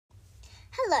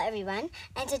Hello everyone,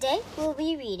 and today we'll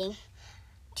be reading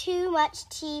Too Much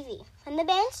TV from the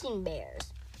Berenstein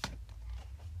Bears.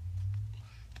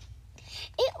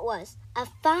 It was a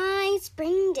fine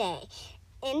spring day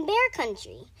in bear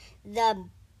country. The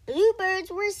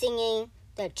bluebirds were singing,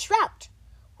 the trout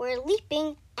were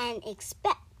leaping, and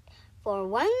except for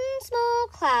one small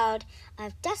cloud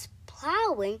of dust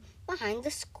plowing behind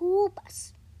the school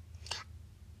bus.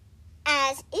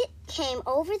 As it came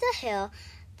over the hill,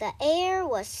 the air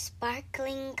was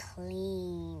sparkling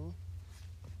clean.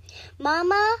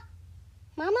 Mama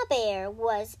Bear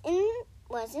was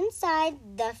inside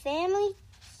the family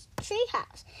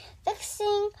treehouse,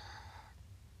 fixing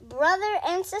brother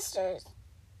and sisters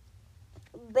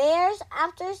bears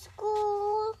after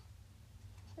school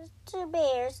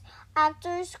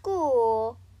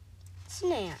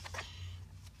snack.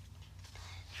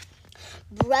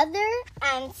 Brother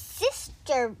and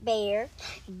sister bear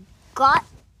got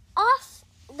off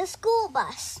the school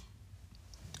bus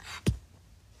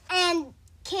and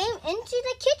came into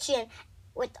the kitchen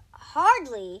with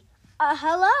hardly a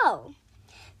hello.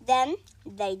 Then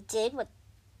they did what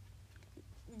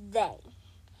they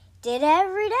did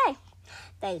every day.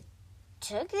 They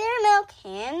took their milk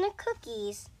and the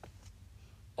cookies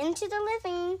into the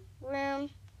living room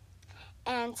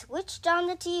and switched on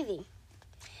the TV.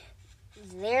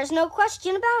 There's no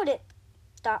question about it,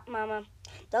 thought Mama.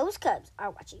 Those cubs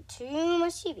are watching too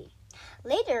much TV.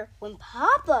 Later, when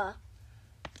Papa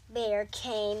Bear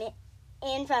came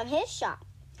in from his shop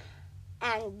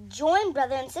and joined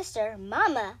brother and sister,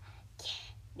 Mama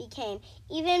became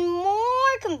even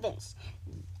more convinced.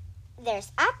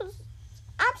 There's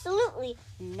absolutely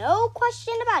no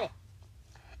question about it.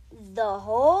 The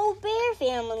whole bear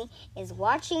family is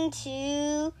watching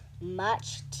too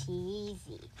much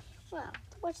TV. Wow,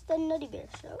 what's the Nutty Bear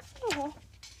show? Uh-huh.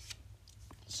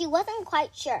 She wasn't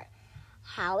quite sure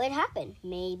how it happened.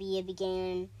 Maybe it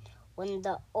began when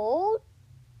the old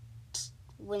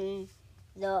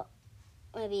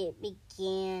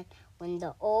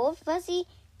fuzzy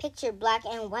picture black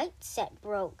and white set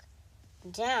broke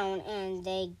down and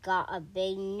they got a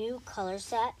big new color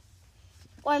set.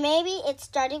 Or maybe it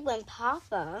started when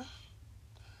Papa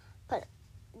put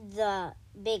the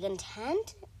big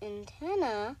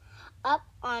antenna up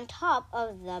on top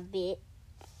of the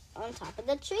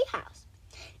treehouse.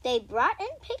 They brought in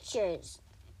pictures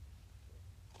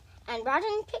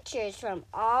from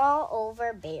all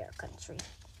over bear country.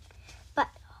 But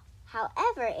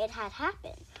however it had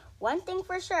happened, one thing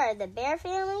for sure, the bear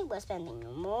family was spending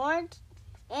more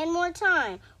and more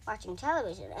time watching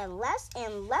television and less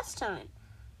time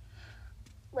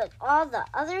with all the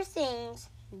other things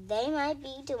they might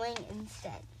be doing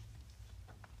instead.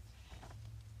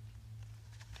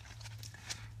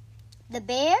 The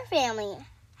bear family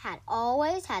had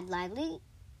always had lively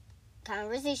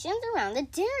conversations around the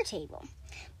dinner table,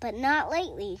 but not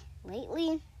lately.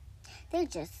 Lately, they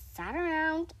just sat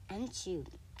around and chewed.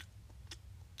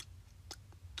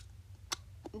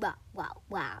 Wow.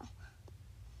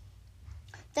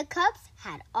 The cubs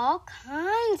had all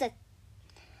kinds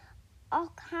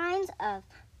of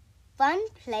fun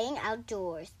playing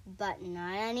outdoors, but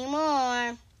not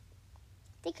anymore.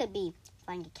 They could be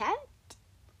finding a cat,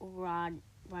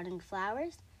 rotting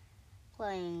flowers,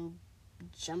 playing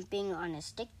jumping on a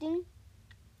stick thing,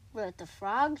 with the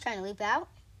frog trying to leap out,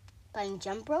 playing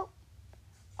jump rope,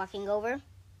 walking over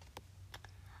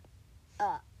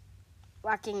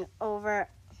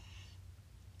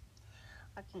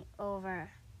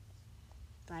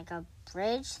like a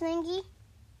bridge thingy.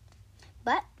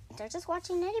 But they're just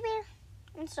watching Nutty Bear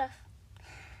and stuff.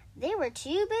 They were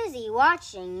too busy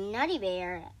watching Nutty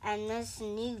Bear and the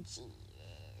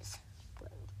Snoogies.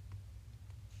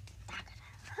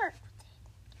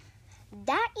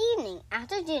 That evening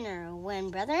after dinner,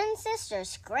 when brother and sister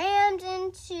scrambled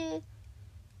into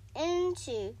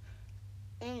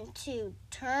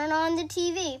turn on the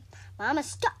TV, Mama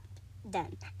stopped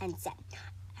them and said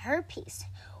her piece.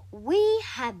 We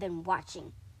have been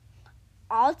watching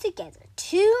altogether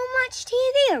too much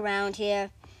TV around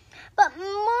here. But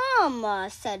Mama,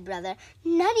 said brother,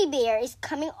 Nutty Bear is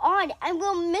coming on and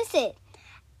we'll miss it.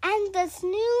 And the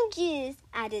Snoogies,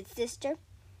 added sister.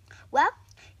 Well,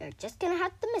 you're just going to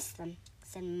have to miss them,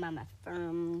 said Mama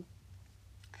firmly.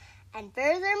 And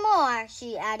furthermore,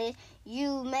 she added,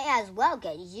 you may as well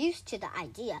get used to the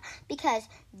idea because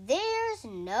there's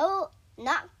not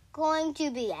going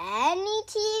to be any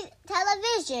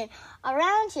television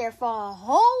around here for a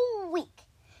whole week.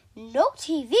 No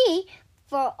TV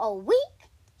for a week,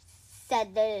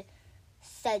 said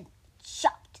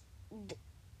shocked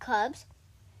cubs.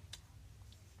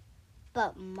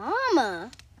 But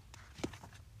Mama,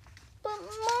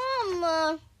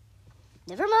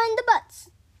 Never mind the buts,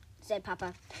 said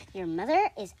Papa. Your mother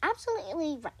is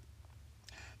absolutely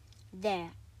right.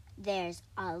 There's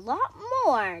a lot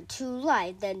more to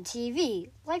life than TV,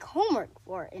 like homework,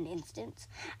 for an instance,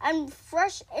 and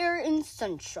fresh air and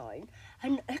sunshine,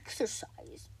 and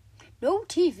exercise. No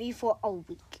TV for a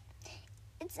week.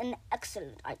 It's an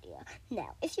excellent idea.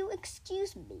 Now, if you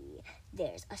excuse me,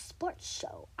 there's a sports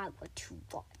show I want to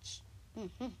watch.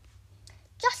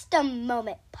 Just a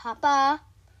moment, Papa,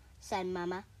 said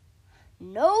Mama.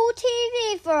 No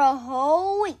TV for a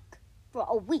whole week. For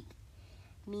a week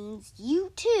means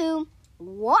you too.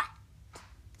 What?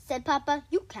 Said Papa.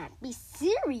 You can't be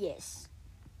serious.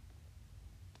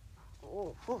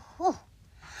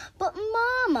 But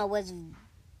Mama was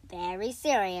very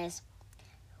serious.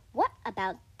 What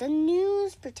about the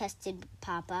news? Protested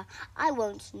Papa. I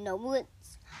won't know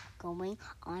what's going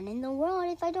on in the world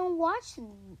if I don't watch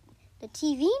the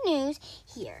TV news.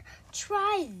 Here,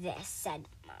 try this, said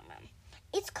Mama.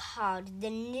 It's called the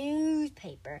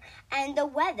newspaper and the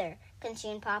weather,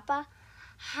 continued Papa.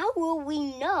 How will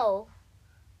we know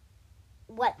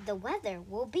what the weather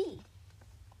will be?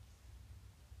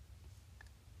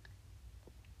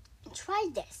 Try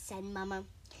this, said Mama.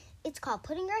 It's called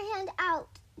putting your hand out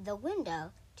the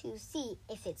window to see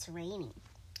if it's raining.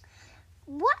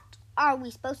 What are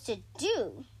we supposed to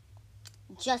do?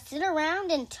 Just sit around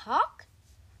and talk?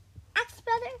 Asked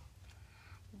Brother.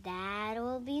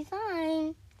 That'll be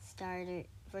fine,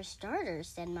 for starters,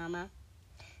 said Mama,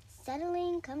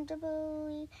 settling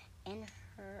comfortably into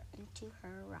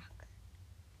her rocker.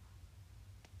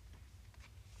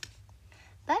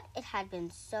 But it had been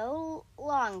so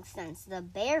long since the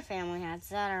Bear family had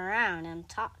sat around and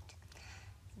talked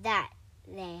that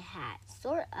they had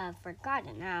sort of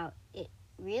forgotten how it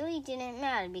really didn't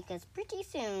matter, because pretty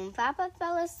soon Papa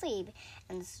fell asleep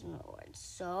and snored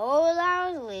so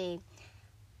loudly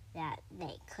that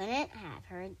they couldn't have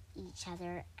heard each other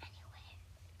anyway.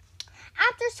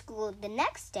 After school the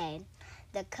next day,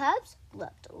 the cubs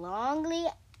looked longingly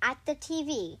at the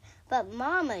TV, but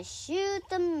Mama shooed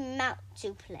them out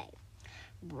to play.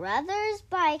 Brother's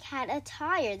bike had a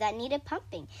tire that needed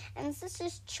pumping, and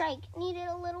Sister's trike needed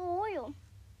a little oil.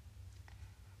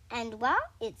 And while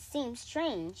it seemed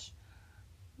strange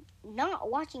not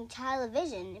watching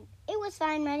television, it was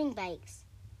fine riding bikes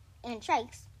and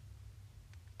trikes.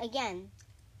 Again,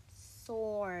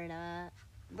 sorta.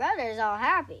 Brother's all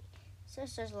happy.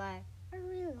 Sister's like, I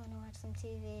really want to watch some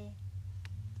TV.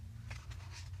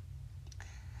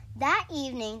 That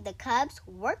evening, the cubs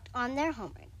worked on their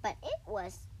homework, but it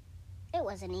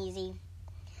wasn't easy.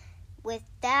 With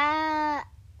that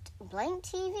blank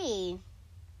TV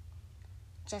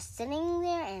just sitting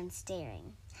there and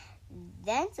staring.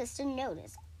 Then Sister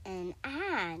noticed an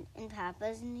ad in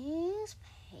Papa's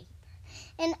newspaper.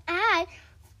 An ad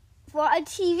for a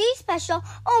TV special.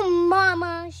 Oh,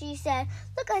 Mama, she said,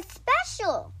 look, a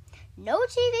special. No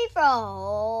TV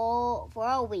for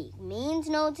a week means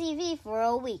no TV for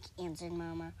a week, answered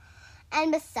Mama.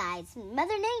 And besides,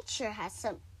 Mother Nature has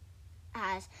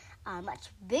a much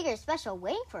bigger special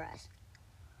waiting for us.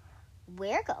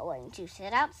 We're going to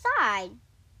sit outside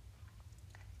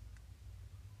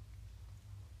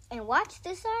and watch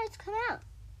the stars come out.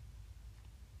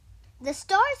 The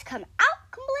stars come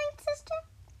out, complained Sister.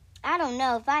 I don't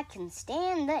know if I can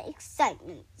stand the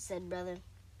excitement, said Brother.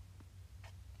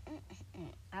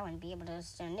 I wouldn't be able to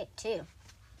stand it too.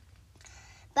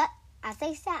 But as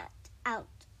they sat out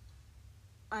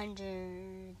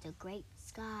under the great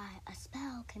sky, a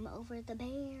spell came over the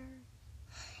bear.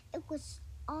 It was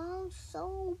all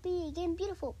so big and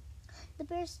beautiful. The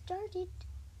bear started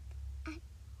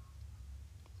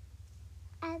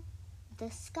at the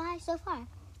sky so far.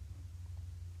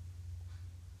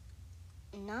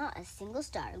 Not a single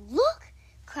star. Look,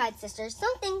 cried Sister.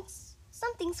 Something's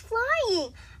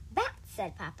flying. Bats,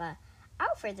 said Papa,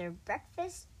 out for their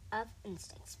breakfast of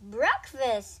instincts.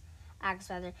 Breakfast, asked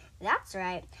Brother. That's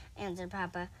right, answered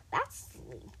Papa. Bats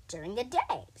sleep during the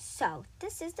day, so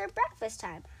this is their breakfast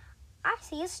time. I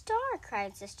see a star,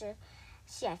 cried Sister.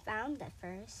 She had found the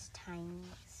first tiny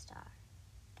star.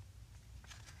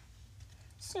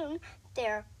 Soon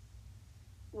there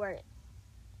were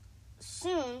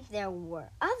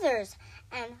others,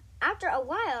 and after a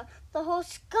while, the whole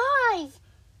sky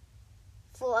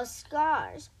full of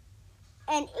stars.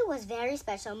 And it was very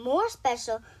special, more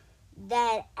special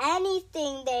than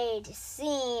anything they'd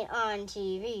seen on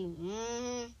TV.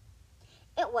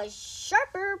 It was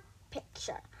sharper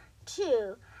picture,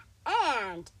 too,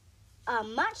 and a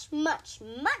much, much,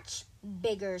 much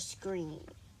bigger screen.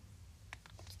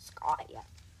 Sky.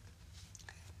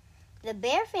 The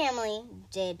bear family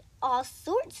did all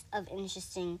sorts of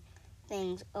interesting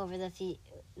things over the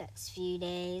next few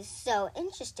days. So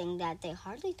interesting that they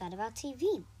hardly thought about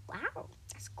TV. Wow,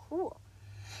 that's cool.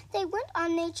 They went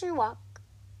on nature walk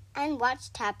and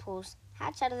watched tadpoles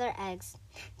hatch out of their eggs.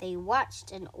 They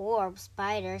watched an orb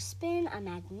spider spin a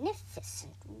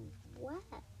magnificent web.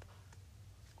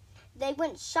 They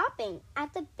went shopping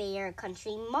at the Bear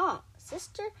Country Mall.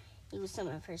 Sister used some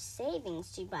of her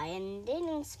savings to buy a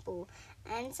knitting spool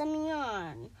and some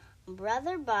yarn.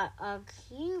 Brother bought a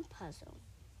cube puzzle.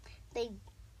 They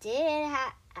did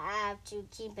have to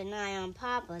keep an eye on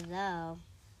Papa, though.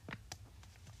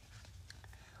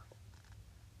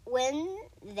 When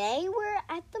they were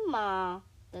at the mall,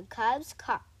 the Cubs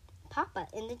caught Papa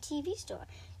in the TV store,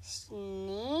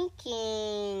 sneaking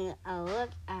a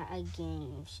look at a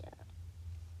game show.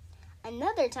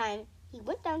 Another time, he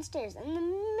went downstairs in the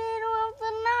middle of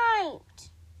the night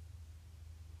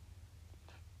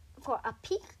for a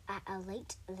peek at a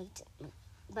late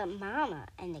but Mama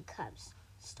and the Cubs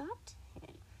stopped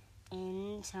him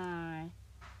in time.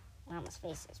 Mama's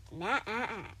face is mad.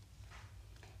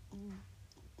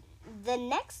 The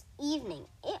next evening,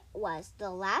 it was the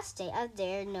last day of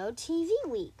their no TV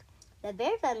week. The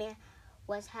Bear family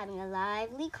was having a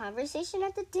lively conversation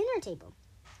at the dinner table.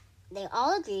 They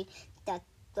all agreed that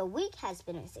the week has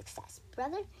been a success.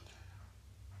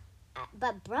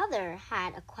 But Brother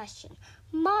had a question.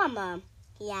 Mama,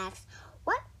 he asked,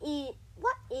 what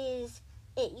is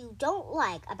it you don't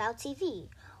like about TV?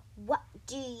 What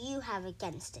do you have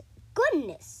against it?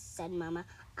 Goodness, said Mama,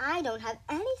 I don't have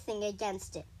anything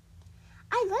against it.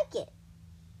 I like it.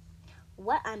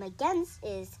 What I'm against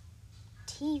is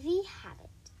TV habit.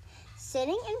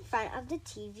 Sitting in front of the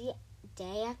TV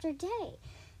day after day,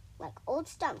 like old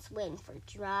stumps waiting for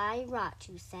dry rot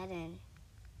to set in.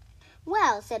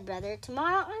 Well, said Brother,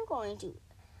 tomorrow I'm going to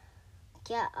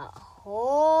get a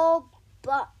whole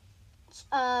bunch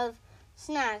of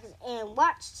snacks and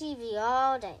watch TV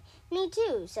all day. Me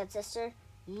too, said Sister.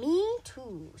 Me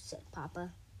too, said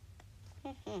Papa.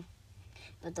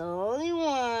 But the only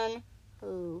one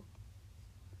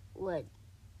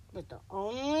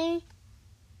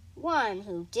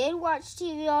who did watch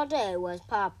TV all day was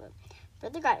Papa.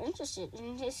 Brother got interested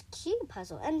in his cube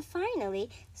puzzle and finally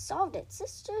solved it.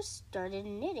 Sister started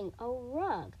knitting a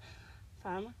rug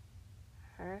from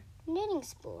her knitting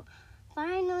spool.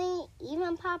 Finally,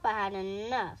 even Papa had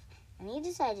enough, and he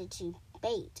decided to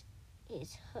bait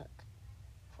his hook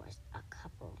for a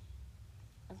couple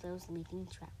of those leaping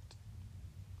trout.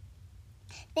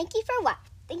 Thank you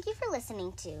for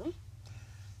listening to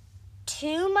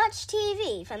Too Much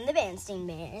TV from the Berenstein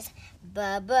Bears.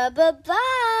 Bye.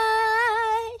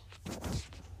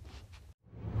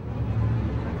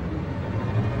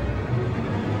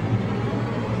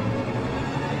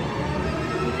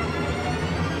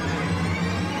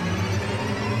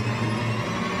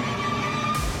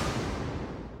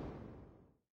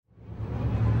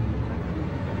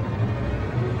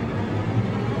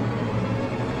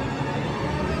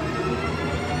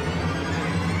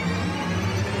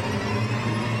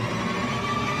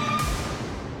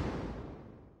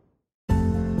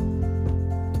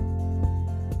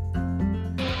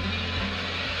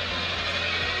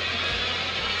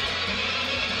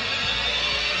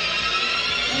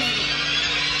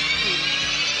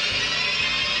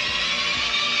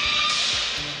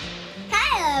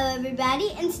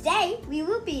 Everybody, and today we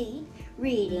will be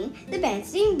reading The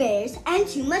Berenstein Bears and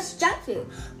Too Much Junk Food,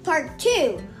 Part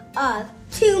 2 of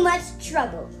Too Much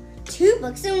Trouble. 2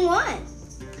 books in 1.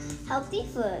 Healthy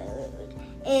food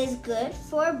is good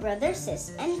for brother,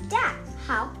 sis, and dad.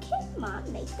 How can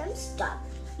Mom make them stop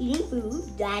eating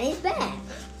food that is bad?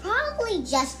 Probably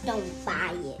just don't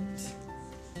buy it.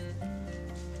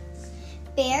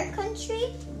 Bear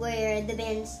Country, where the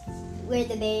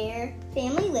Bear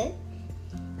family lived,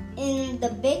 in the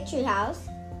big tree house,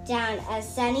 down a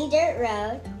sunny dirt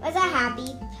road, was a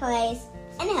happy place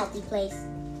and a healthy place.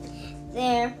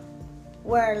 There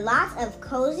were lots of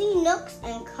cozy nooks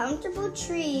and comfortable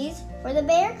trees for the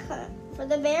Bear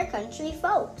Country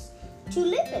folks to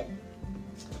live in.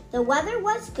 The weather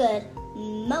was good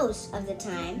most of the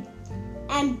time,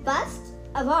 and best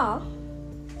of all,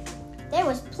 there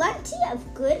was plenty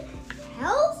of good,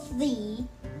 healthy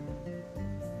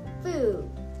food.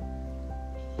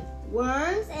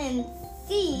 Worms and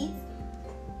seeds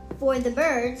for the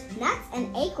birds, nuts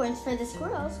and acorns for the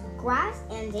squirrels, grass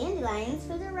and dandelions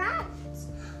for the rabbits.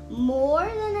 More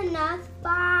than enough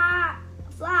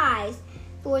flies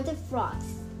for the frogs,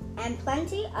 and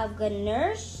plenty of good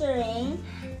nourishing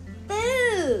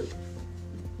food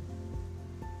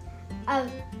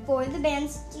for the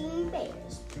Berenstein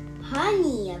Bears.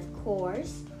 Honey, of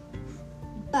course,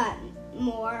 but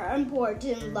more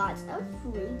important, lots of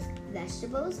fruits,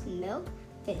 vegetables, milk,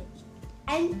 fish,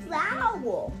 and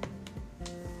flour.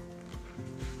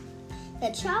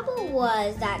 The trouble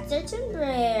was that certain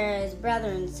bears, brother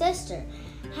and sister,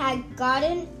 had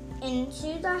gotten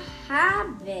into the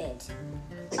habit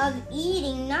of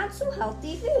eating not so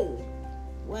healthy food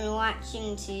when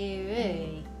watching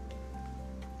TV,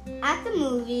 at the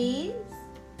movies,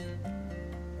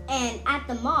 and at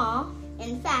the mall.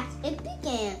 In fact, it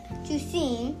began to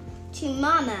seem to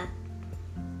Mama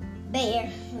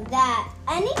Bear that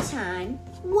any time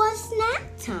was snack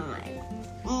time.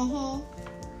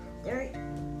 They're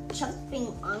jumping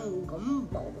on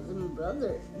gumballs, and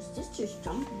brothers and sisters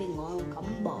jumping on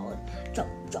gumballs. Jump,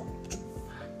 jump, jump.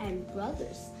 And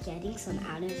brothers getting some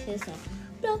out of his head.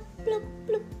 Blup, blup,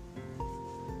 blup.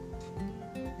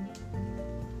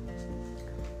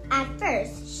 At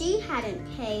first, she hadn't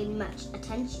paid much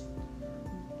attention.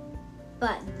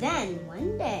 But then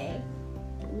one day,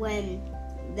 when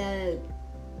the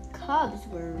cubs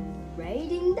were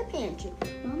raiding the pantry,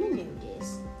 Mama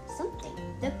noticed something.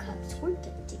 The cubs were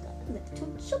getting a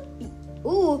little chubby.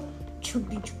 Ooh,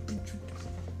 chubby, chubby, chubby.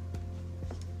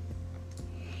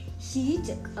 She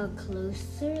took a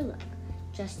closer look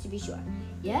just to be sure.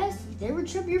 Yes, they were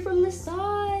chubbier from the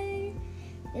side.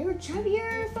 They were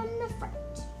chubbier from the front.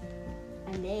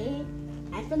 And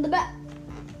from the back.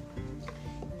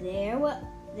 There was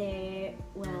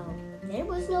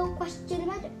no question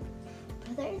about it.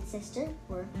 Brother and sister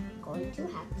were going to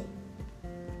have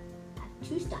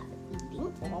to stop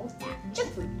eating all that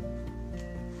junk food.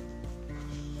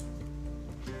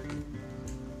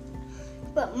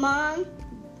 But Mama,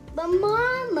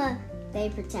 they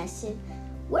protested.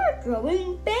 We're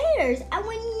growing bears and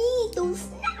we need those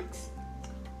snacks.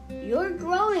 You're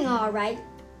growing all right,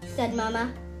 said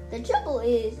Mama. The trouble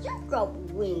is you're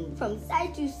growing from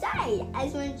side to side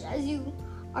as much as you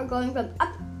are going from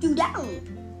up to down.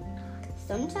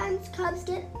 Sometimes cubs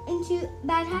get into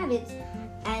bad habits,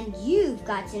 and you've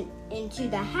gotten into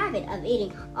the habit of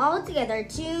eating altogether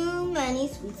too many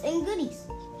sweets and goodies.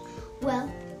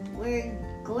 Well, we're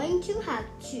going to have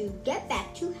to get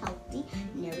back to healthy,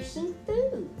 nourishing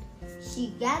food.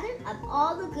 She gathered up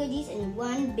all the goodies in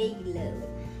one big load.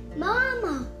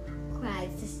 Mama,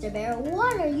 cried Sister Bear,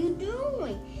 what are you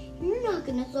doing? You're not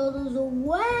going to throw those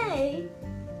away,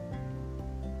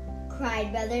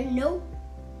 cried Brother. No,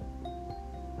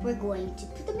 we're going to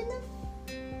put them in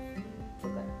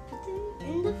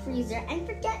the freezer and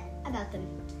forget about them,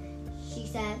 she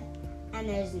said. And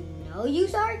there's no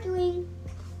use arguing.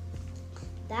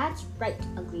 That's right,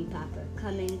 agreed Papa,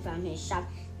 coming from his shop.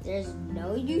 There's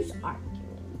no use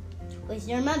arguing with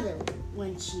your mother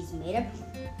when she's made up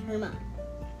her mind.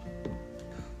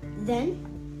 Then,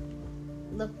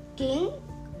 looking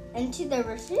into the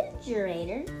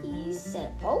refrigerator, he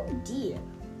said, oh dear,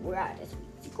 we're out of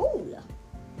sweet cola.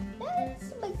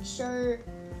 Let's make sure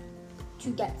to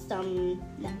get some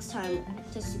next time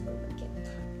at the supermarket.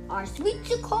 Our sweet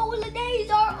cola days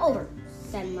are over,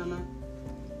 said Mama,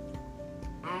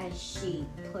 as she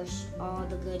pushed all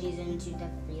the goodies into the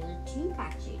freezer. 2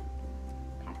 packages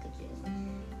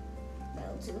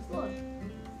fell to the floor.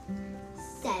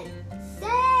 Say,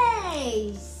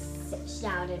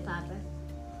 shouted Papa.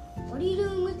 What are you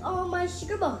doing with all my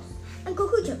sugar balls and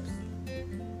cocoa chips?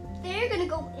 They're going to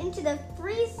go into the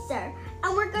freezer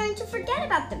and we're going to forget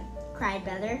about them, cried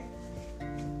Brother.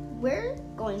 We're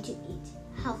going to eat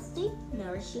healthy,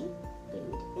 nourishing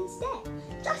food instead.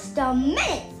 Just a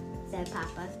minute, said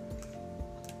Papa.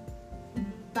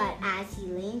 But as he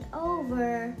leaned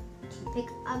over to pick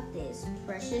up these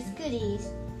precious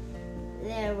goodies,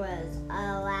 there was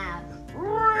a loud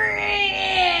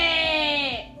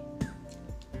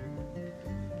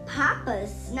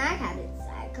Papa's snack habits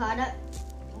had caught up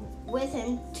with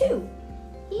him too.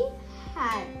 He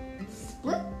had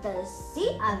split the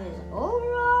seat of his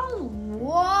overalls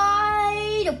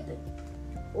wide open.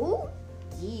 Oh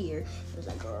dear, it was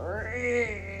like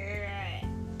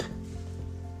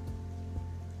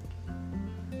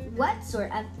what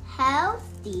sort of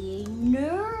healthy,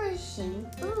 nourishing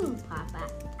food, Papa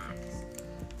asked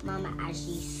Mama as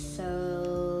she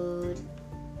sewed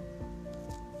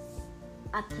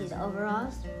up his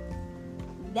overalls.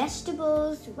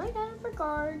 Vegetables right out of our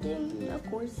garden, of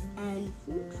course, and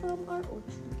fruit from our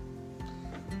orchard.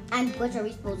 And what are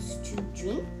we supposed to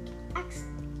drink? Asked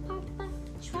Papa.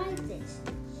 Try this,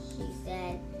 she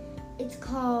said. It's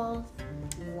called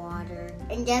water.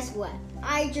 And guess what?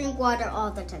 I drink water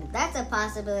all the time. That's a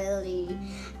possibility,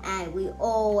 and we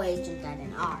always drink that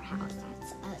in our house.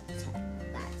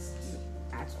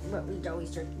 That's what we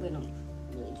always drink. We don't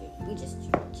really drink. We just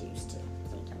drink juice too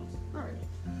sometimes. All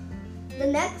right. The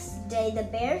next day, the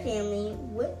bear family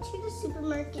went to the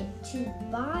supermarket to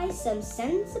buy some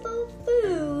sensible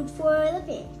food for the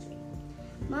pantry.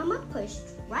 Mama pushed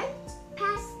right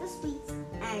past the sweets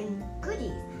and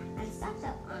goodies and stocked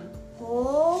up on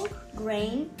whole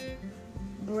grain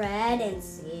bread and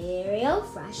cereal,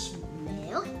 fresh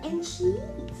milk, and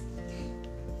cheese.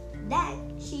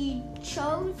 Then she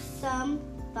chose some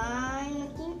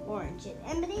fine-looking oranges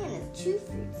and bananas, 2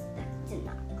 fruits that did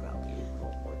not grow in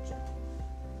her orchard.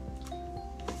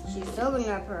 She's sewing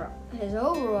up his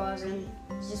overalls and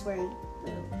he's just wearing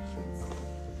little shoes.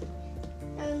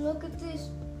 And look at this.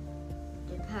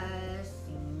 They're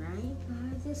passing right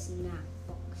by the snack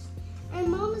box. And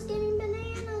Mama's getting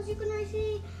bananas, you can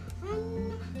see,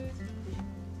 and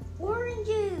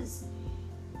oranges.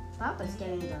 Papa's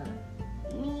getting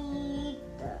the meat,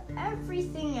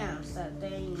 everything else that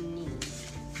they need.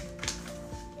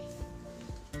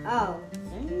 Oh,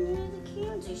 they're near the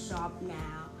candy shop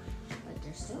now, but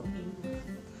they're still in there.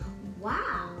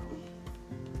 Wow.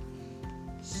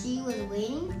 She was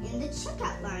waiting in the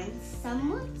checkout line.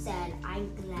 Someone said,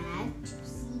 "I'm glad to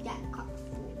see that cart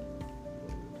full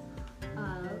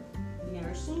of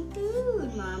nourishing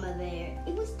food, Mama Bear."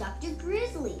 It was Dr.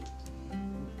 Grizzly,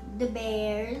 the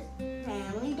bear's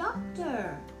family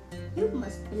doctor. "You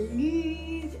must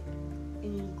believe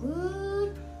in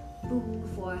good food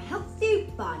for a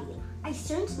healthy body." "I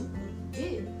certainly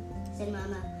do," said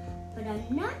Mama, "but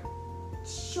I'm not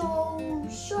so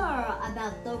sure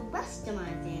about the rest of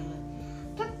my family."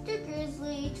 Dr.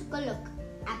 Grizzly took a look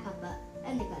at Papa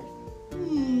and the guys.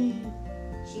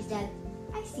 She said,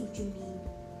 "I see what you mean.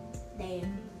 They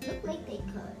look like they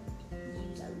could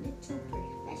use a little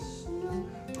professional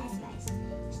advice.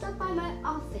 Stop by my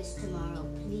office tomorrow,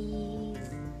 please."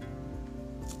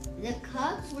 The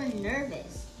cubs were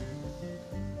nervous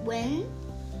when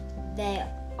they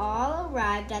all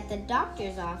arrived at the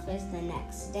doctor's office the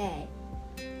next day.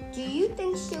 "Do you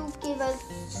think she'll give us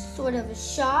sort of a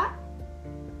shot?"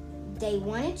 they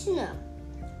wanted to know.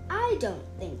 "I don't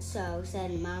think so,"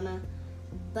 said Mama,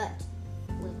 "but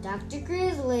with Dr.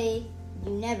 Grizzly,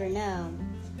 you never know."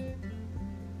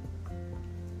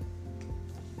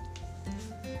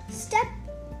 Step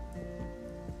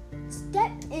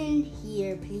in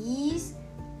here, please,"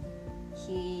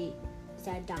 she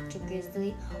said, Dr.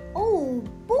 Grizzly. "Oh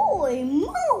boy,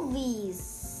 movies,"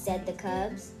 said the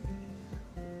cubs.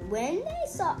 When they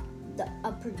saw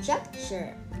a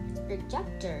projector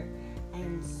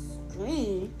and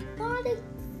screen, "Not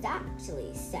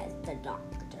exactly," said the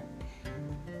doctor.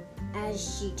 As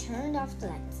she turned off the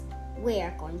lights,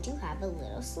 "We're going to have a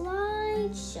little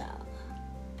slideshow."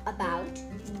 "About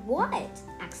what?"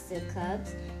 asked the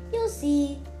cubs. "You'll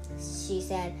see," she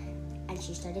said, and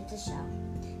she started to show.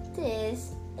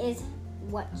 "This is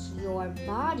what your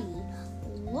body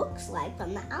looks like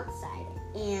from the outside.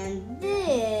 And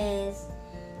this,"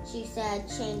 she said,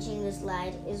 changing the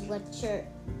slide, is what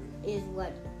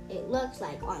it looks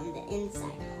like on the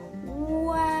inside."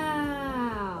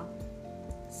 "Wow,"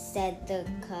 said the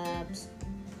cubs.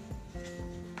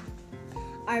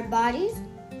 "Our bodies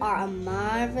are a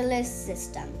marvelous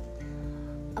system.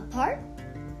 A part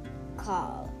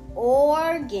called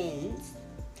organs,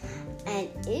 and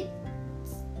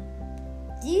it's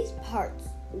these parts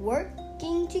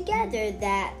working together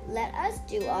that let us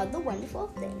do all the wonderful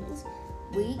things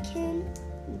we can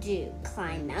do.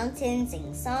 Climb mountains,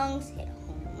 sing songs, hit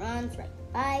home runs, ride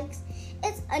bikes.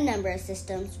 It's a number of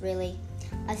systems, really.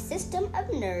 A system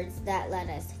of nerves that let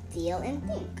us feel and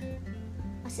think.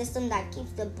 A system that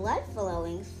keeps the blood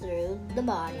flowing through the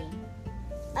body.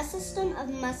 A system of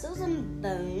muscles and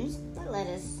bones that let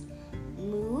us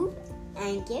move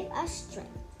and give us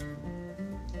strength.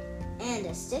 And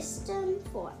a system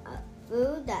for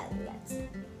food that lets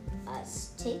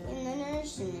us take in the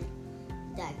nourishment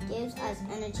that gives us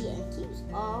energy and keeps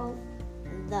all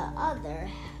the other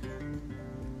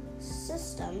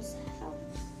systems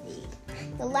healthy."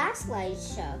 The last slide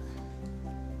showed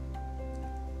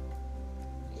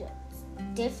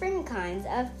different kinds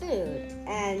of food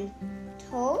and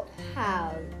told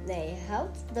how they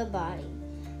helped the body.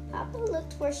 Papa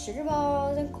looked for sugar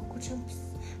balls and cocoa chunks,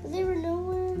 but they were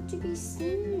nowhere to be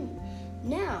seen.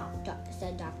 "Now,"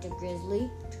 said Dr.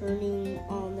 Grizzly, turning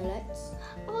on the lights,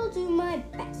 "I'll do my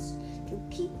best to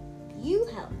keep you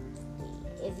healthy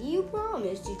if you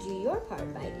promise to do your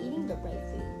part by eating the right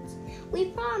foods."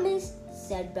 "We promise,"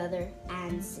 said brother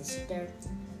and sister.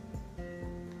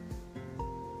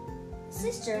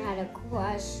 Sister had a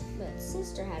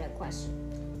question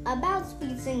about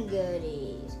sweets and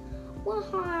goodies. "What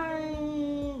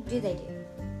harm do they do?"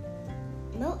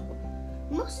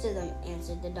 "Most of them,"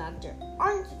 answered the doctor,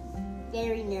 "aren't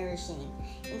very nourishing.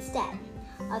 Instead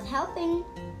of helping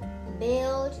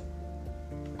build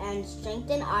and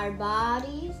strengthen our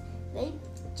bodies, they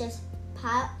just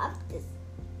pile up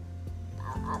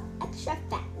extra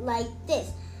fat like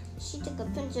this. She took a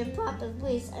pinch of Papa's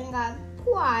waist and got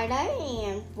quite a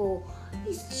handful.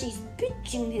 She's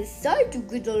pinching his side to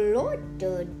get a lot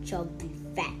of chubby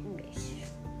fatness.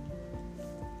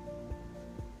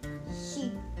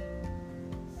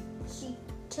 She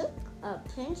took a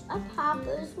pinch of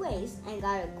Papa's waist and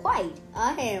got quite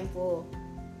a handful.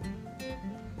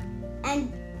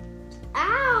 And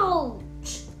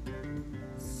ouch,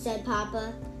 said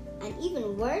Papa. And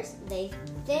even worse, they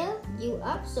fill you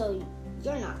up so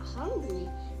you're not hungry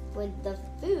for the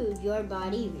food your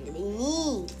body really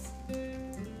needs.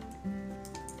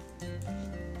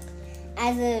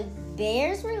 As the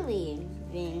bears were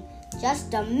leaving,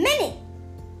 just a minute,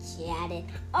 she added.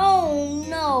 Oh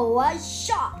no, a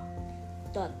shot,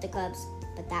 thought the cubs.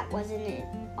 But that wasn't it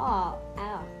all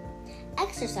at all.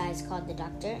 Exercise, called the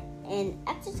doctor. An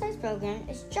exercise program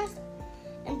is just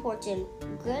important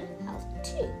good health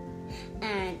too.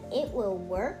 And it will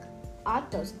work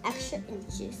out those extra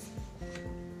inches.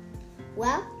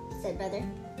 Well, said Brother,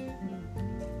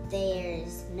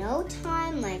 there's no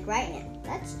time like right now.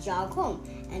 Let's jog home.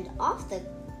 And off the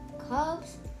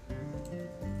cubs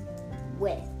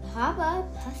with Papa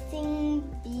puffing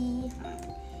behind.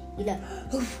 He like,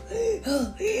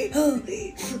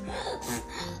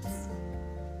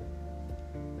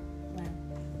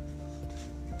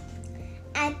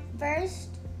 at first,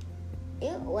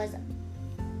 it was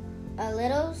a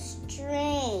little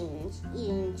strange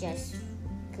eating just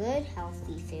good,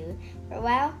 healthy food. For a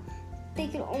while, they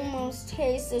could almost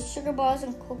taste the sugar balls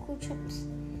and cocoa chips.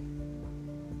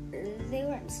 They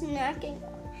weren't snacking.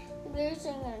 They were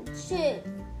saying chips,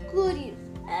 goodies,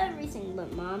 everything.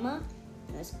 But Mama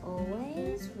was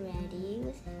always ready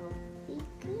with healthy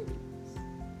goodies.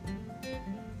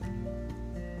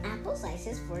 Apple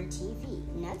slices for TV,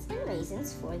 nuts and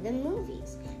raisins for the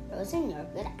movies, frozen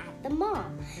yogurt at the mall.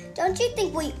 Don't you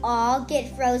think we all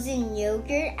get frozen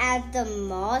yogurt at the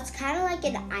mall? It's kind of like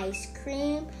an ice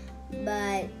cream,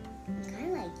 but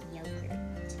kind of like yogurt.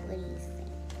 What do you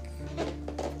think?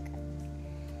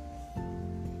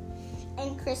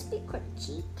 And crispy,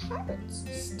 crunchy carrot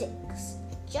sticks,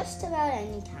 just about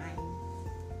any time.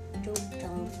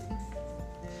 Don't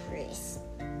crisp.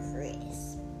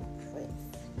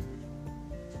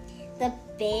 The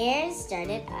bears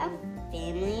started a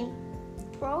family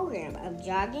program of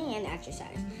jogging and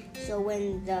exercise. So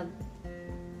when the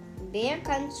Bear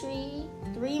Country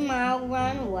 3-mile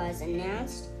run was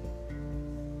announced,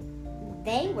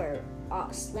 they were all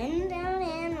slimmed down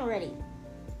and ready.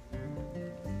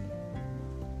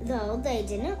 Though they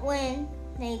didn't win,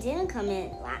 they didn't come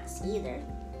in last either.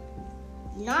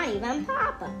 Not even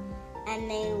Papa. And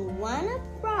they won a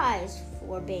prize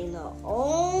for being the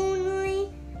only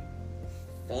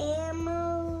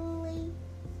family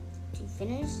to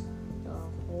finish the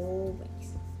whole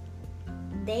race.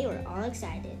 They were all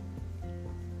excited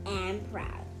and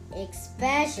proud,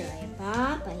 especially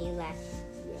Papa. He laughed.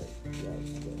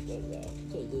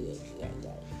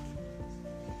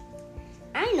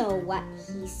 I know what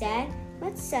he said.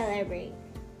 Let's celebrate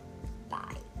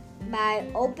by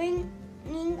opening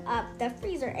up the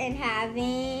freezer and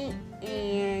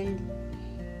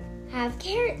have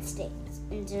carrot sticks,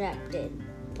 interrupted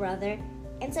Brother.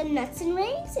 And some nuts and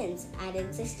raisins,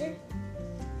 added Sister.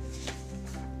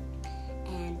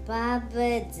 And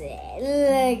Papa did.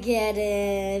 Look at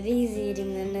him. He's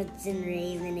eating the nuts and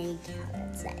raisins and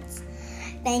carrots. Nice.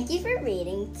 Thank you for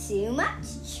reading Too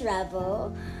Much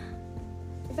Trouble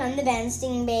from the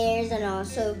Berenstein Bears, and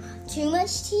also Too Much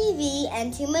TV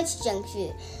and Too Much Junk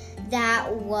Food.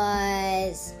 That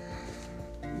was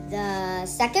the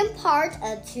second part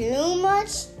of Too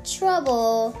Much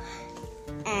Trouble,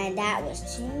 and that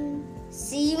was to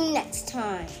see you next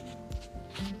time.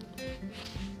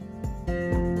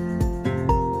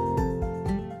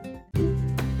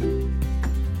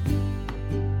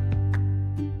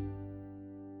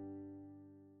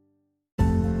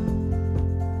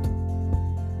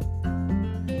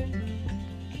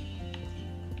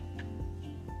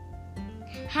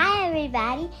 Hi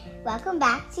everybody, welcome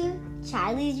back to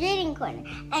Charlie's Reading Corner,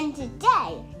 and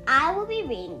today I will be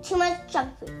reading Too Much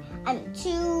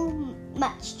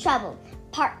Trouble,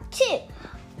 Part 2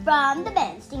 from the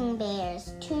Berenstein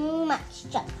Bears. Too much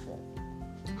junk food.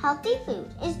 Healthy food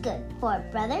is good for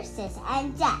brother, sis,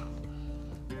 and dad.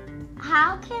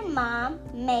 How can mom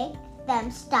make them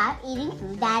stop eating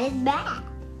food that is bad?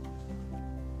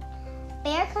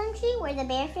 Bear Country, where the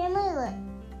bear family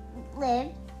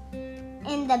lived,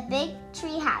 in the big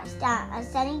tree house down a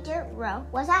sunny dirt road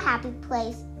was a happy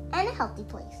place and a healthy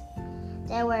place.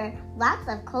 There were lots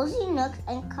of cozy nooks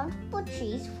and comfortable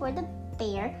trees for the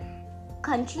bear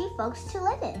country folks to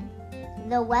live in.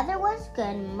 The weather was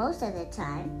good most of the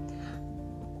time,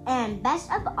 and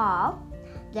best of all,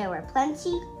 there were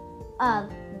plenty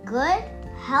of good,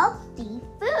 healthy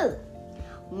food.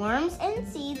 Worms and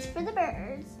seeds for the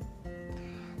birds,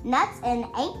 nuts and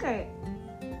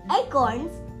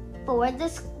acorns for the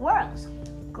squirrels,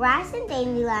 grass and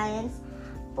dandelions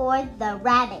for the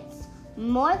rabbits,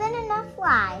 more than enough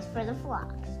flies for the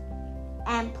frogs,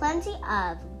 and plenty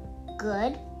of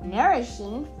good,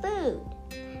 nourishing food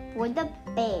for the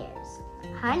bears.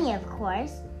 Honey, of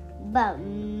course, but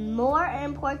more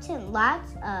important,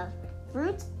 lots of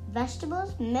fruits,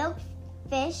 vegetables, milk,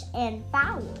 fish, and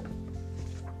fowl.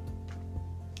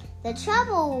 The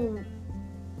trouble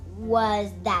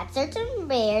was that certain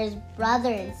bears,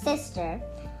 brother and sister,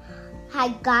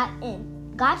 had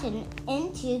gotten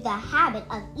into the habit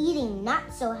of eating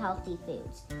not so healthy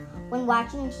foods when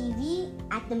watching TV,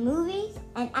 at the movies,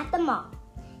 and at the mall.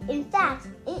 In fact,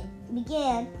 it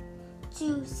began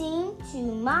to seem to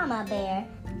Mama Bear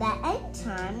that any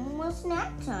time was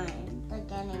snack time.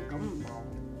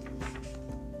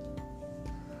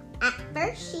 At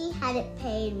first, she hadn't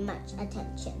paid much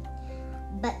attention,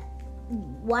 but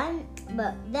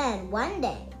then one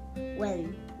day,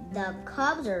 when the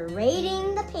cubs were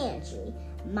raiding the pantry,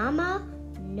 Mama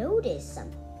noticed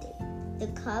something. The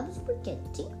cubs were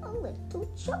getting a little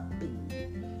chubby.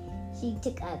 She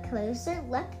took a closer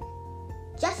look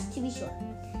just to be sure.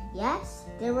 Yes,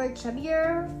 they were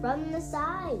chubbier from the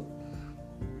side.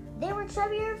 They were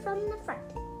chubbier from the front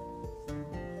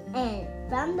and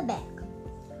from the back.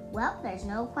 Well, there's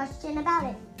no question about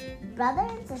it. Brother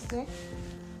and sister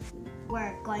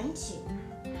were going to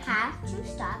have to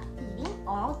stop eating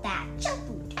all that junk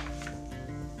food.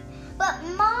 But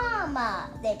Mama,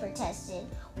 they protested,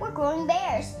 we're growing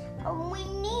bears and we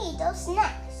need those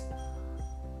snacks.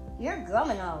 You're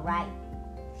growing all right,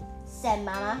 said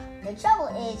Mama. The trouble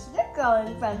is you're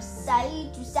growing from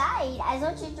side to side as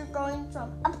much as you're growing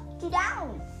from up to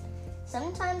down.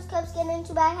 Sometimes cubs get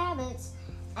into bad habits,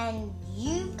 and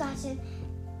you've gotten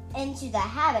into the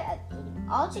habit of eating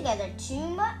altogether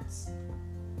too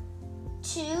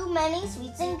many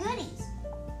sweets and goodies.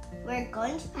 We're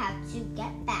going to have to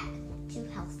get back to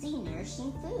healthy,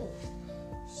 nourishing food.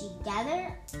 She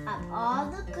gathered up all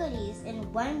the goodies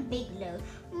in one big load.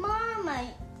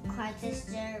 Mama, cried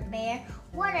Sister Bear,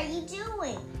 what are you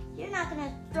doing? You're not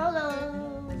going to throw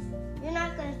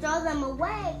them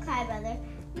away, cried Brother.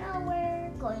 No,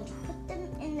 we're going to put them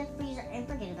in the freezer and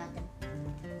forget about them,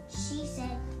 she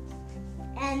said.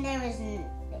 And there's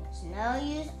no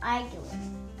use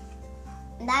arguing.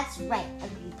 That's right,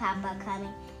 agreed Papa,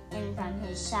 coming in from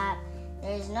his shop.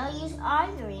 There's no use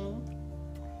arguing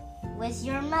with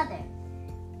your mother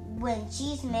when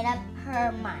she's made up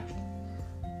her mind.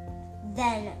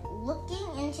 Then, looking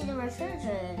into the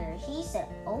refrigerator, he said,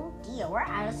 oh dear, we're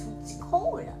out of sweet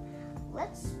cola.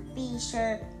 Let's be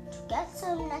sure to get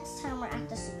some next time we're at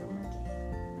the supermarket.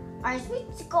 Our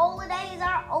sweet cola days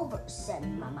are over, said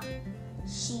Mama.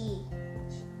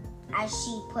 As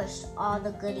she pushed all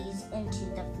the goodies into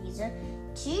the freezer,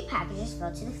 2 packages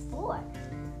fell to the floor.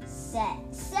 Say,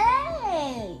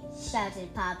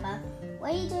 shouted Papa,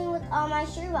 what are you doing with all my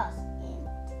sugar balls and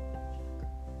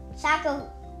choco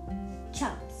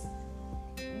chunks?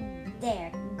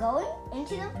 They're going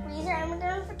into the freezer and we're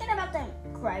going to forget about them,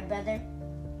 cried Brother.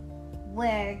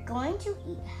 We're going to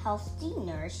eat healthy,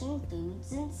 nourishing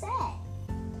foods instead.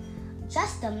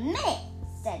 Just a minute,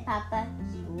 said Papa,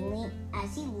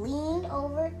 as he leaned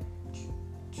over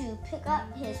to pick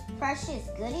up his precious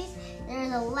goodies. There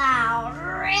was a loud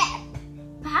rip.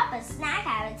 Papa's snack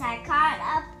appetite caught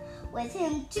up with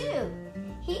him too.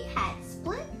 He had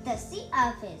split the seat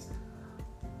of his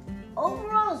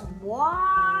overalls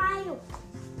wide open.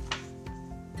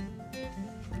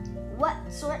 What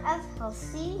sort of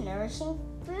healthy, nourishing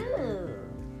food?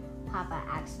 Papa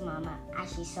asked Mama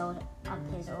as she sewed up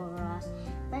his overalls.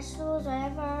 Vegetables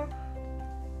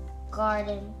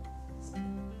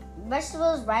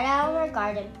right out of our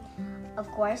garden, of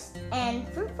course, and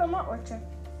fruit from our orchard.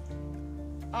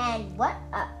 And what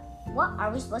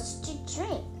are we supposed to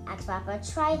drink? Asked Papa.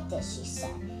 Try this, she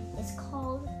said. It's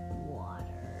called water.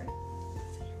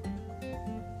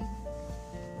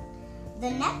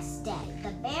 The next day,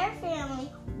 the bear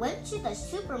family went to the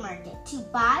supermarket to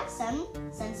buy some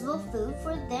sensible food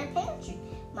for their pantry.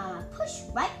 Mama pushed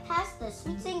right past the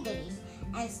sweets and goodies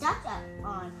and stocked up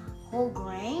on whole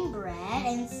grain bread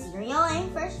and cereal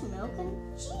and fresh milk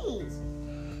and cheese.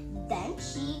 Then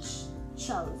she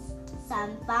chose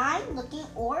some fine-looking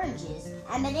oranges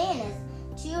and bananas,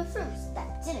 two fruits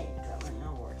that didn't grow in the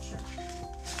orchard.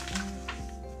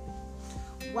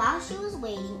 While she was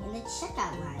waiting in the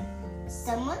checkout line,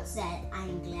 someone said,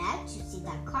 "I'm glad to see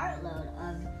that cartload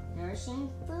of nourishing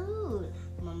food,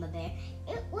 Mama Bear."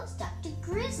 It was Dr.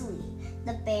 Grizzly,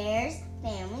 the bear's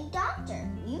family doctor.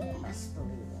 "You must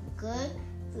believe in good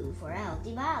food for a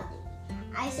healthy body."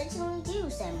 "I certainly do,"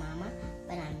 said Mama,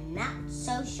 "but I'm not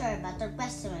so sure about the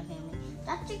rest of my family."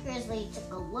 Dr. Grizzly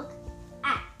took a look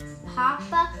at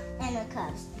Papa and the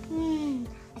cubs.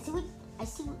 I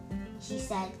see what, she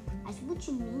said. "I see what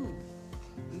you mean.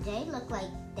 They look like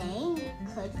they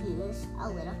could use a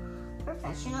little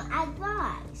professional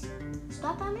advice.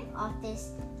 Stop by my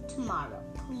office tomorrow,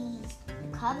 please."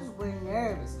 The cubs were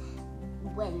nervous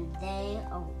when they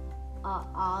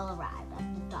all arrived at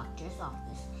the doctor's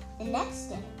office. The next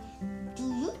day, "Do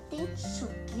you think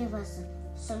she'll give us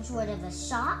some sort of a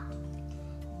shot?"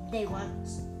 They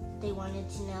wanted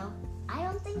to know. "I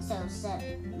don't think so," said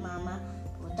Mama.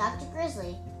 "But with Dr.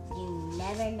 Grizzly, you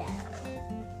never know."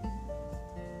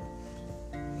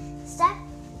 "Step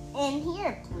in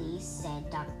here, please," said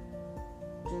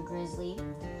Dr. Grizzly.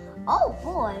 "Oh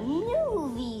boy,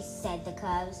 movies," said the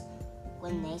cubs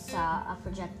when they saw a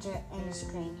projector and a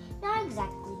screen. "Not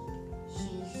exactly,"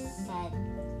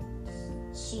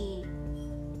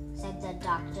 said the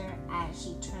doctor as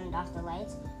she turned off the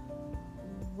lights.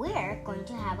 "We're going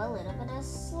to have a little bit of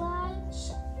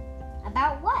slideshow."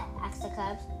 "About what?" asked the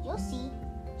cubs. "You'll see,"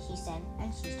 she said,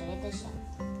 and she started the show.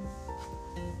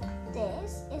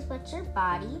 "This is what your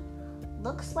body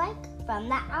looks like from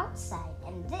the outside,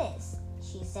 and this,"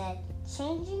 she said,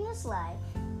 changing the slide,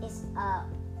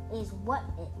 is what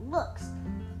it looks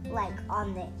like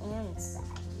on the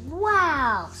inside."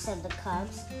 "Wow," said the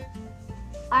cubs.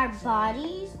 "Our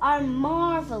bodies are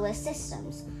marvelous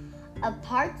systems of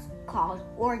parts called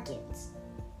organs.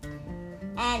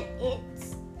 And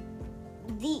it's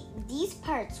these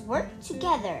parts work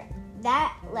together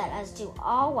that let us do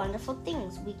all wonderful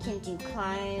things. We can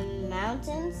climb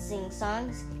mountains, sing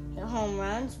songs, hit home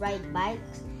runs, ride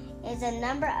bikes. It's a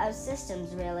number of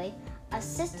systems, really. A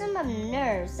system of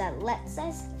nerves that lets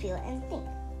us feel and think.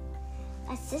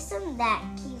 A system that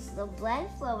keeps the blood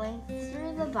flowing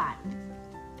through the body.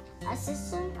 A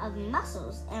system of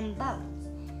muscles and bones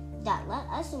that let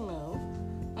us move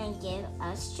and give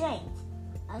us strength.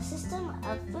 A system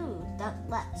of food that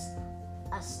lets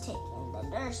us take in the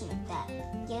nourishment that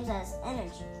gives us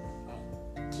energy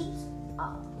and keeps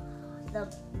all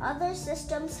the other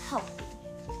systems healthy."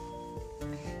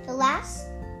 The last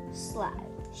slide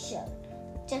showed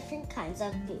different kinds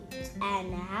of foods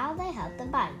and how they help the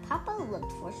body. Papa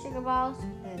looked for sugar balls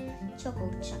and choco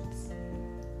chunks,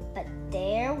 but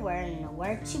there were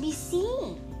nowhere to be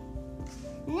seen.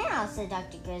 "Now," said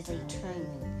Dr. Grizzly,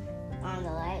 turning on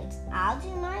the lights, "I'll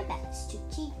do my best to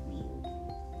keep you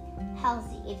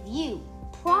healthy if you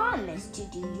promise to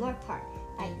do your part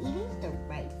by eating the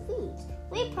right foods."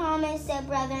 "We promise," said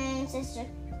brother and sister.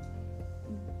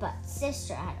 But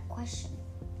sister had a question.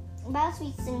 "About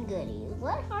sweets and goodies,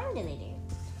 what harm do they do?"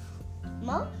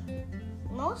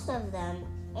 Most of them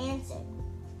answered,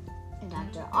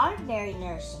 "Doctor, aren't very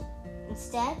nourishing.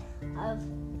 Instead of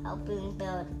helping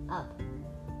build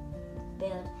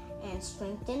and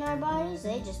strengthen our bodies,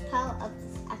 they just pile up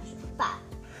this extra fat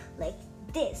like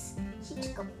this." She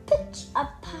took a pinch of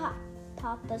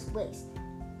Papa's waist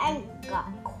and got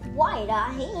quite a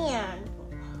hand.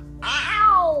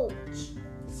 "Ouch,"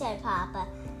 said Papa.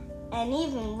 "And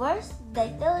even worse, they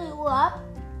fill you up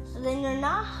so then you're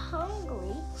not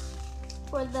hungry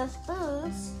for the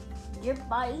foods your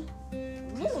body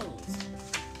really needs."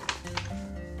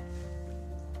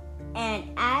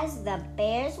 And as the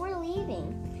bears were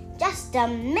leaving, "Just a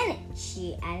minute,"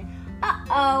 she added.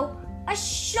 "Uh-oh, a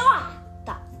shot,"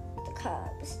 thought the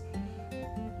cubs.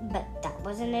 But that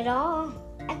wasn't at all.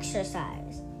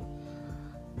 Exercise.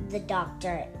 The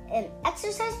doctor, an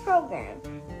exercise program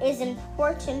is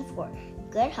important for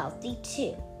good healthy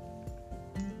too.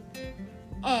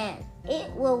 And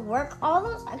it will work all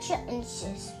those extra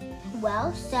inches.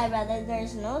 "Well," said brother,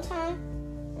 "there's no time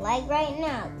like right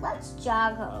now. Let's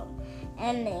jog home."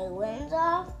 And they went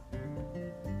off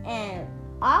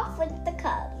with the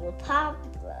cubs with Papa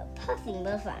puffing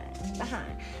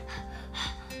behind.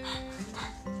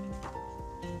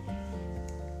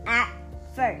 At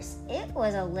first, it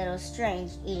was a little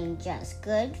strange eating just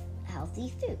good, healthy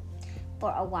food.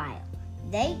 For a while,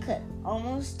 they could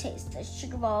almost taste the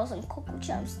sugar balls and cocoa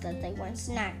chunks that they were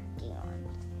snacking on.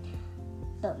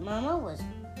 But Mama was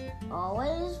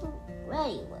always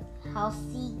ready with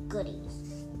healthy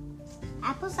goodies.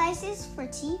 Apple slices for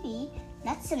TV,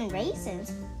 nuts and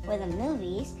raisins for the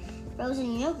movies,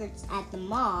 frozen yogurts at the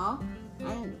mall,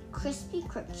 and crispy,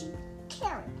 crunchy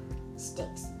carrot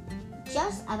sticks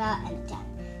just about any time.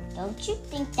 Don't you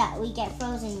think that we get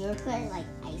frozen yogurt like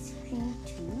ice cream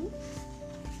too?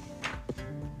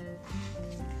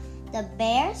 The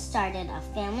bears started a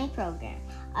family program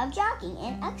of jogging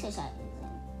and exercising.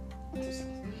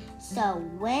 So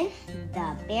when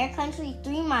the Bear Country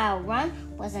 3-mile run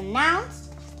was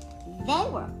announced, they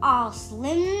were all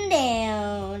slimmed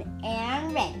down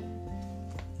and ready.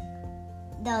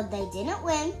 Though they didn't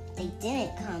win, they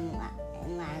didn't come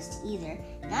last either,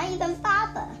 not even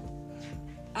Papa.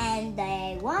 And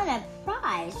they won a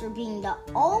prize for being the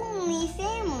only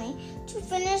family to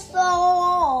finish the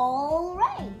whole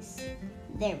race.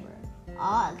 They were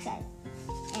all excited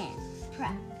and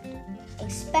proud,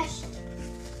 especially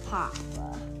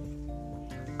Papa.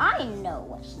 I know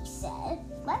what he said.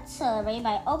 Let's celebrate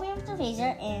by opening up the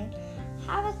freezer and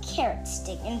have a carrot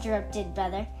stick, interrupted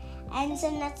Brother. And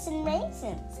some nuts and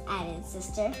raisins, added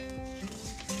Sister.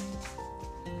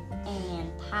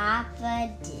 And Papa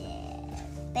did.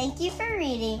 Thank you for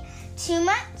reading Too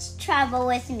Much Trouble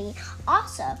with me.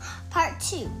 Also, part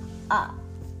 2.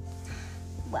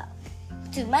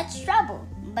 Too Much Trouble.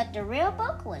 But the real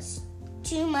book was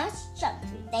Too Much Junk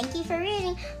Food. Thank you for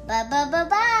reading. Bye.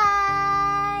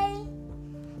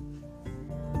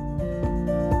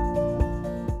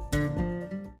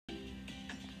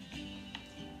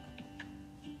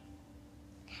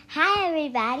 Hi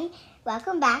everybody,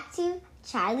 welcome back to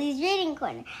Charlie's Reading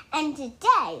Corner. And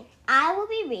today I will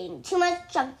be reading Too Much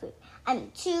Trouble,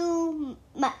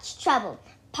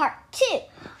 Part 2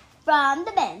 from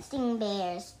the Berenstein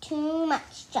Bears. Too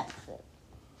Much Junk Food.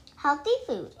 Healthy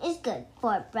food is good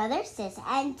for brother, sis,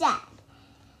 and dad.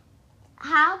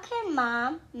 How can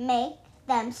mom make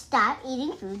them stop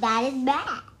eating food that is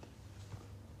bad?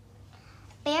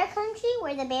 Bear Country,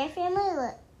 where the Bear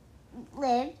family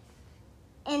lived,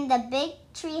 in the big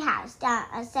tree house down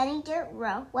a sunny dirt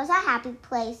road, was a happy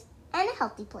place and a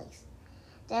healthy place.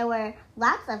 There were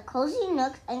lots of cozy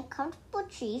nooks and comfortable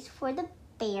trees for the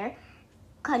Bear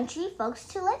Country folks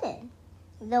to live in.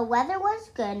 The weather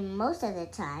was good most of the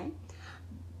time,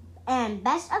 and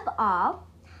best of all,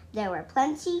 there were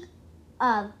plenty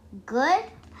of good,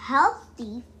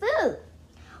 healthy food.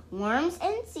 Worms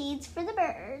and seeds for the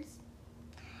birds,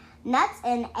 nuts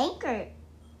and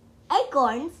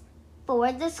acorns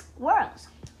for the squirrels,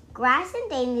 grass and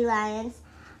dandelions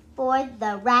for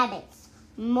the rabbits,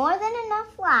 more than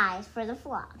enough flies for the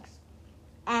frogs,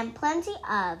 and plenty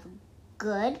of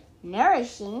good,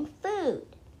 nourishing food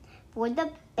for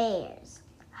the bears.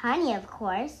 Honey, of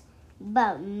course,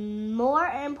 but more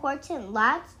important,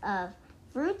 lots of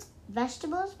fruits,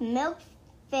 vegetables, milk,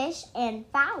 fish, and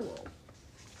fowl.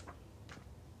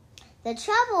 The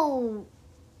trouble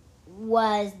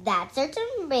was that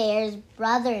certain bears,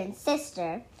 brother and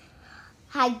sister,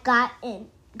 had gotten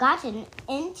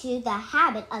into the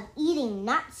habit of eating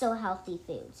not so healthy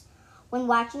foods when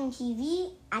watching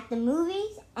TV, at the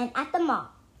movies, and at the mall.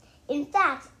 In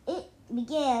fact, it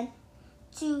began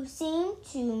to seem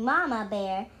to Mama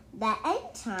Bear that any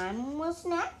time was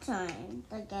snack time.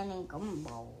 They're getting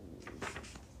gumballs.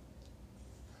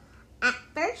 At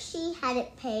first, she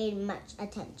hadn't paid much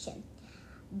attention,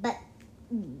 but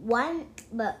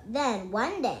then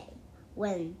one day,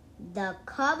 when the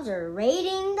cubs were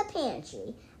raiding the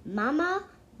pantry, Mama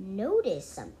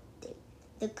noticed something.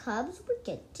 The cubs were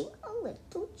getting a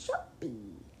little chubby.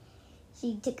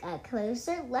 She took a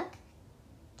closer look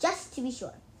just to be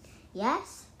sure.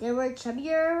 Yes, they were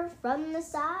chubbier from the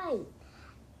side.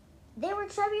 They were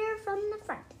chubbier from the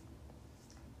front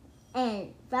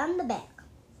and from the back.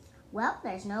 Well,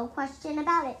 there's no question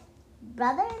about it.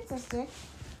 Brother and sister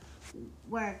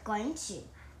were going to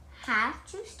have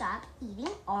to stop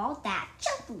eating all that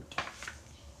junk food.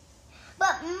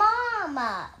 But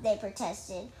Mama, they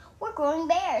protested, we're growing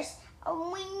bears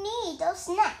and we need those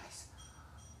snacks.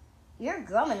 You're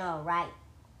growing all right,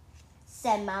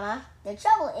 said Mama. The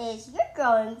trouble is you're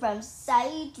growing from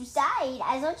side to side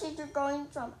as much as you're growing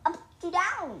from up to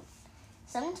down.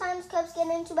 Sometimes cubs get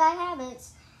into bad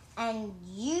habits, and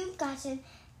you've gotten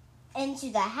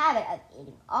into the habit of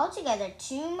eating altogether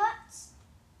too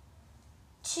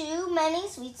many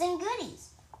sweets and goodies.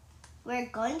 We're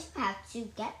going to have to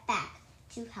get back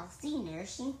to healthy,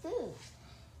 nourishing food.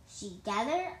 She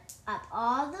gathered up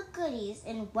all the goodies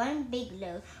in one big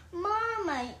load.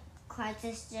 Mama, cried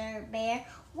Sister Bear,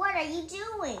 what are you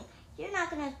doing? You're not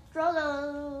going to throw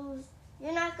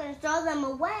them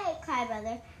away, cried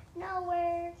Brother. No,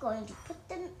 we're going to put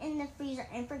them in the freezer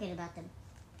and forget about them.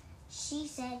 She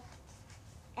said,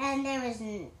 And there's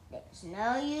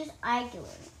no use arguing.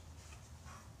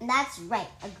 That's right,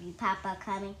 agreed Papa,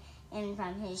 coming in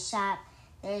from his shop.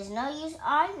 There's no use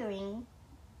arguing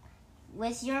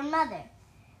with your mother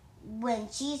when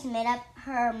she's made up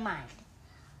her mind.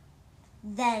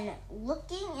 Then,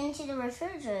 looking into the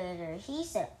refrigerator, he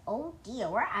said, "Oh dear,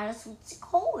 we're out of sweet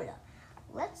cola.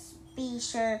 Let's be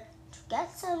sure to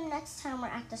get some next time we're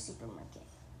at the supermarket."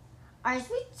 "Our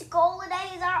sweet cola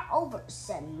days are over,"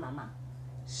 said Mama.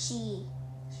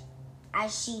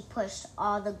 As she pushed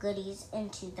all the goodies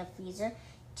into the freezer,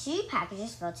 2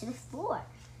 packages fell to the floor.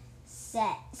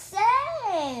 Say,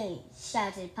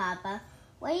 shouted Papa,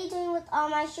 "what are you doing with all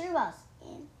my sugar balls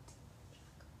and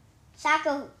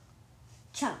choco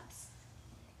chunks?"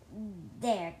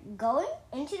 "They're going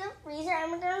into the freezer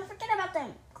and we're going to forget about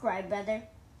them," cried Brother.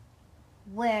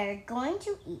 "We're going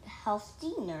to eat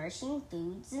healthy, nourishing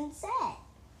foods instead."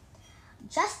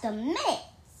 "Just a minute,"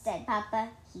 said Papa,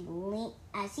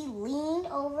 as he leaned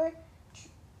over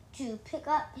to pick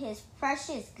up his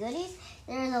precious goodies.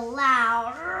 There was a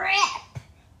loud rip.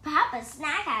 Papa's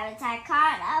snack appetite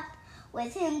caught up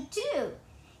with him too.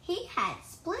 He had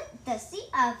split the seat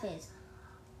of his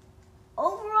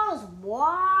overalls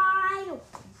wide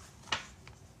open.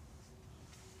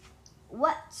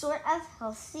 "What sort of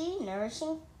healthy,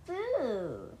 nourishing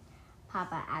food?"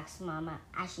 Papa asked Mama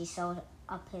as she sewed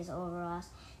up his overalls.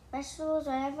 "Vegetables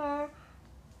right out of our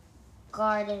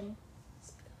garden.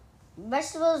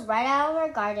 Vegetables right out of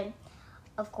our garden,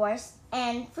 of course,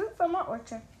 and fruit from our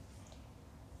orchard."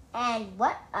 "And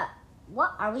what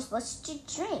are we supposed to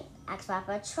drink?" asked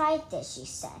Papa. "Try this," she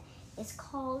said. "It's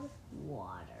called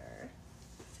water."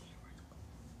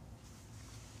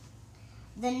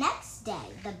 The next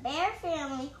day, the Bear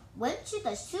family went to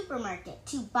the supermarket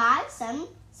to buy some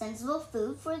sensible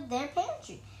food for their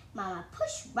pantry. Mama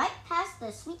pushed right past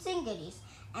the sweets and goodies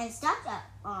and stocked up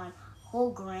on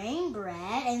whole grain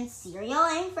bread and cereal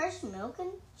and fresh milk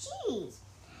and cheese.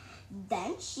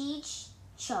 Then she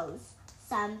chose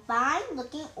some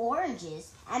fine-looking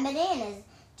oranges and bananas,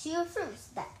 2 fruits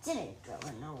that didn't grow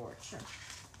in the orchard.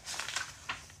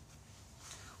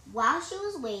 While she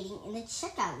was waiting in the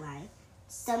checkout line,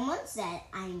 someone said,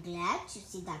 "I'm glad to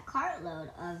see that cartload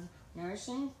of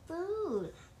nourishing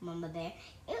food, Mama Bear."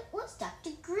 It was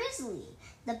Dr. Grizzly,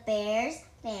 the bear's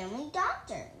family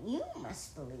doctor. "You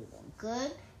must believe in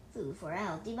good food for a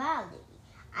healthy body."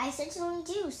 "I certainly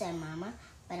do," said Mama,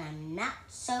 "but I'm not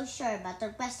so sure about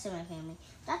the rest of my family."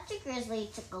 Dr.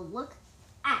 Grizzly took a look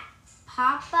at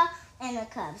Papa and the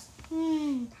cubs.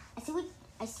 I see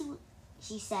what,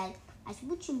 she said. "I see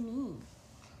what you mean.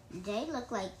 They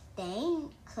look like they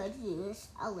could use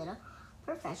a little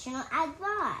professional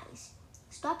advice.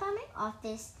 Stop by my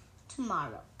office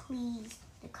tomorrow, please."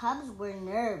 The cubs were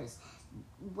nervous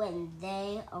when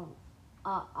they all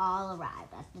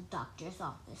arrived at the doctor's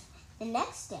office. The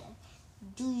next day,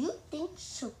 "Do you think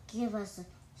she'll give us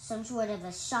some sort of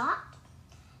a shot?"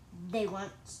 They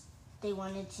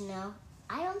wanted to know.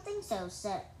 "I don't think so,"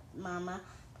 said Mama.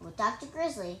 "But with Dr.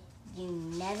 Grizzly, you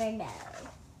never know."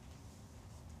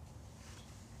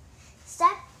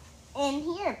 "Step in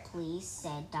here, please,"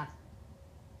 said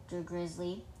Dr.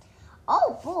 Grizzly.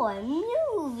 "Oh boy,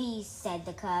 movies," said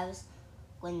the cubs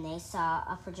when they saw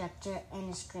a projector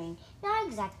and a screen. "Not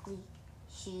exactly,"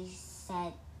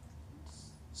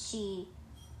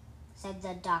 said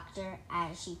the doctor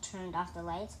as she turned off the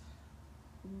lights.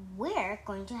 "We're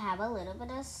going to have a little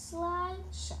bit of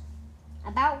slideshow."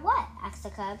 "About what?" asked the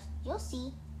cubs. "You'll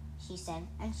see," she said,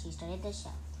 and she started the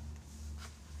show.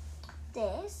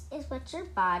 "This is what your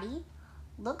body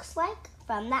looks like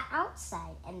from the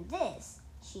outside, and this,"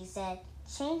 she said,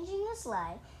 changing the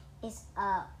slide,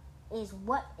 is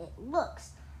what it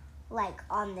looks like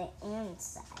on the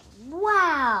inside."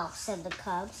 "Wow," said the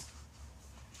cubs.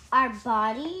 "Our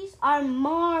bodies are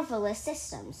marvelous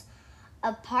systems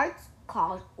of parts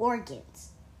called organs.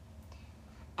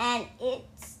 And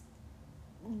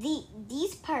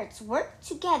these parts work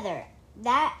together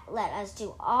that let us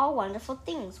do all wonderful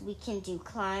things. We can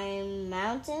climb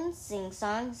mountains, sing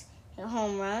songs, hit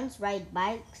home runs, ride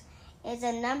bikes. It's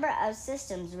a number of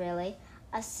systems, really.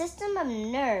 A system of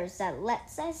nerves that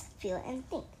lets us feel and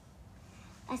think.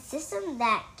 A system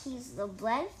that keeps the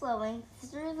blood flowing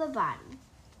through the body.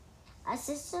 A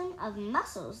system of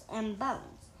muscles and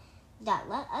bones that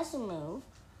let us move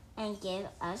and give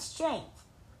us strength.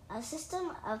 A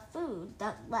system of food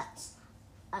that lets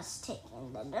us take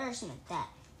in the nourishment that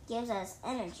gives us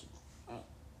energy and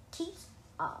keeps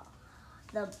all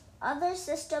the other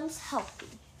systems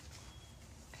healthy."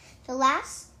 The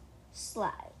last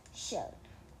slide showed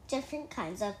different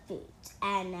kinds of foods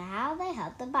and how they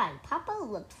help the body. Papa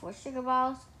looked for sugar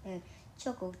balls and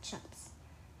choco chunks,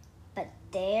 but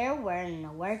they were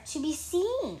nowhere to be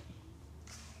seen.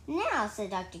 Now,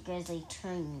 said Dr. Grizzly,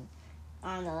 turning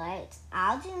on the lights,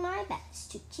 I'll do my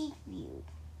best to keep you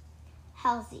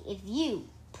healthy if you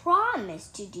promise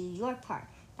to do your part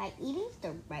by eating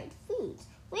the right foods.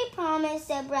 We promise,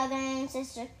 said brother and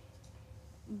sister.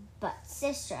 But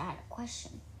sister had a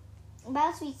question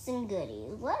about sweets and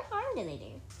goodies. What harm do they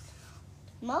do?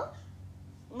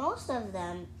 Most of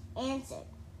them answered,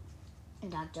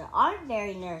 Doctor, aren't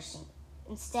very nourishing.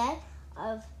 Instead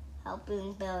of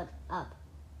helping build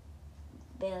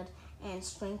and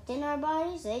strengthen our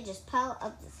bodies, they just pile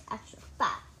up this extra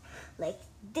fat. Like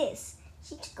this.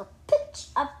 She took a pinch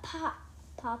of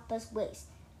Papa's waist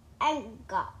and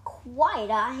got quite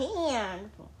a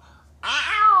handful.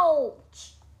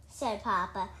 Ouch, said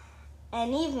Papa.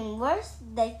 And even worse,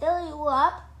 they fill you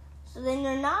up so then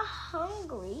you're not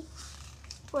hungry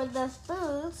for the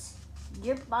foods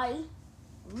your body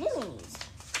really needs.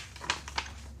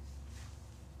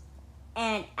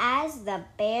 And as the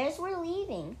bears were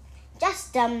leaving,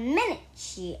 just a minute,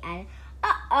 she added,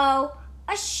 uh-oh,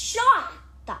 a shark,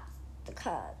 thought the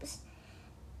cubs.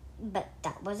 But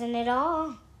that wasn't at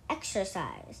all.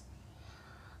 Exercise.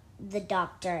 The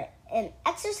doctor, an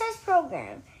exercise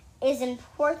program is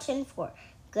important for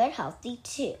good healthy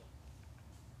too.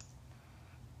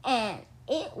 And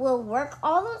it will work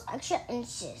all those extra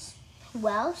inches.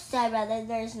 Well, said brother,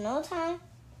 there's no time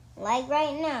like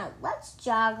right now. Let's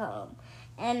jog home.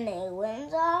 And they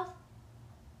went off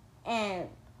and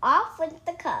off with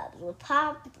the cubs with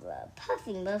Papa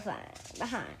puffing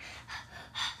behind.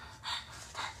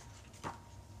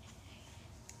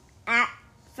 At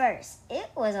first, it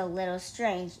was a little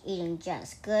strange eating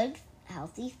just good,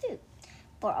 healthy food.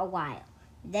 For a while,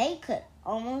 they could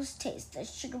almost taste the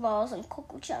sugar balls and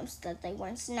cocoa chunks that they were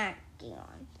snacking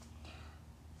on.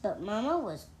 But Mama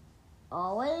was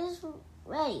always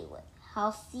ready with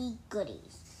healthy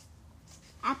goodies.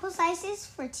 Apple slices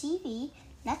for TV,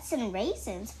 nuts and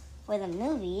raisins for the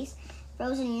movies,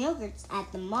 frozen yogurts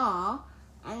at the mall,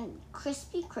 and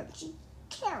crispy, crunchy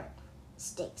carrot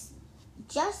sticks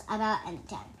just about any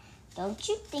time. Don't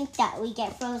you think that we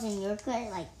get frozen yogurt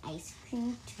like ice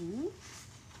cream too?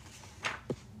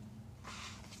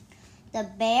 The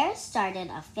bears started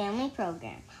a family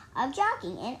program of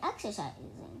jogging and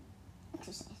exercising.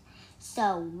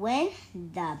 So when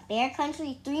the Bear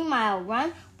Country 3-mile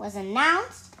run was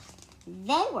announced,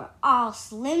 they were all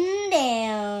slimmed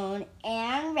down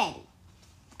and ready.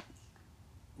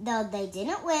 Though they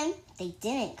didn't win, they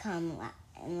didn't come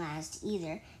last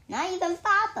either, not even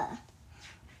Papa.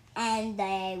 And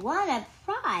they won a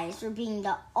prize for being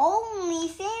the only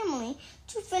family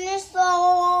to finish the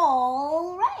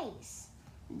whole race.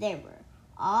 They were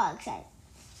all excited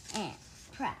and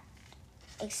proud,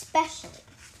 especially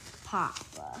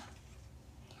Papa.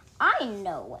 I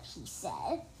know what he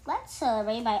said. Let's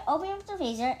celebrate by opening up the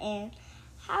freezer and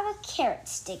have a carrot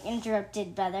stick,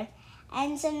 interrupted brother.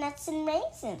 And some nuts and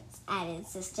raisins, added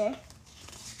sister.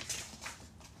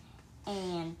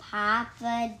 And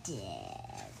Papa did.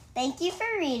 Thank you for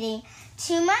reading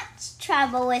Too Much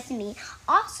Trouble with me.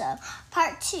 Also,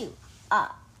 part 2.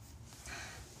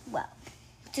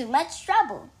 Too Much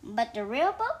Trouble. But the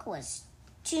real book was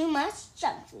Too Much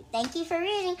Junk Food. Thank you for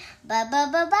reading. Bye.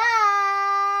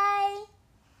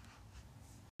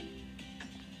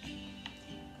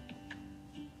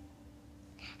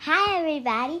 Hi,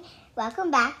 everybody.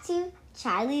 Welcome back to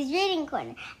Charlie's Reading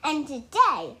Corner. And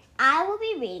today, I will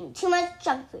be reading Too Much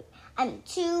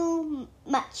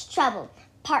Trouble,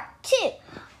 Part 2,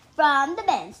 from the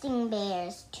Berenstein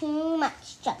Bears, Too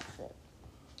Much Junk Food.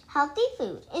 Healthy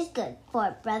food is good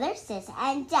for brother, sis,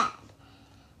 and dad.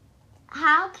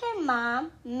 How can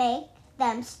Mom make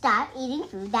them stop eating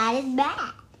food that is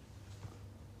bad?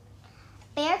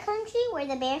 Bear Country, where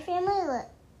the Bear family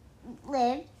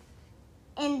lived,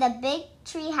 in the big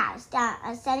tree house down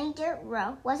a sunny dirt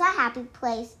road, was a happy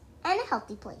place and a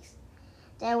healthy place.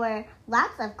 There were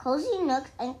lots of cozy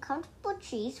nooks and comfortable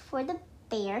trees for the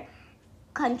Bear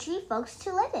Country folks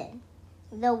to live in.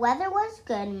 The weather was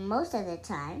good most of the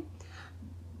time,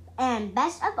 and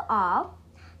best of all,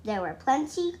 there were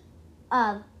plenty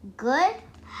of good,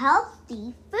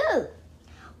 healthy food.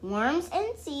 Worms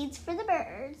and seeds for the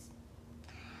birds,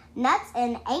 nuts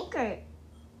and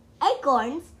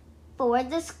acorns for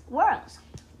the squirrels,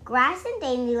 grass and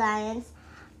dandelions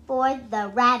for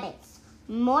the rabbits,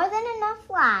 more than enough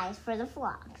flies for the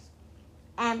frogs,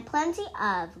 and plenty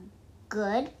of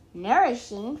good,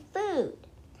 nourishing food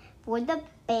for the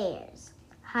bears.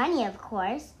 Honey, of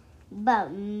course, but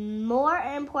more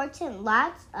important,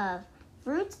 lots of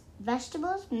fruits,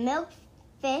 vegetables, milk,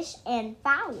 fish, and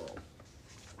fowl.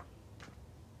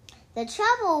 The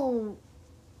trouble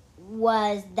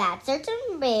was that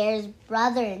certain bears,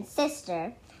 brother and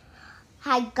sister,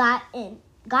 had gotten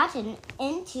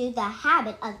into the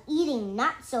habit of eating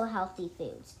not so healthy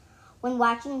foods when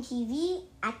watching TV,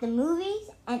 at the movies,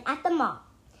 and at the mall.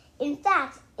 In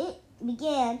fact, it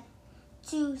began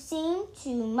to seem to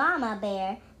Mama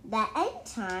Bear that any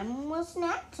time was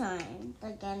snack time,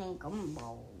 like getting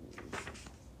gumballs.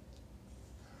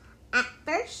 At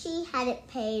first, she hadn't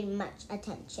paid much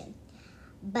attention,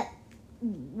 but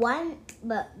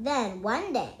then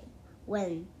one day,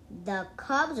 when the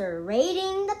cubs were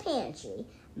raiding the pantry,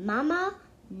 Mama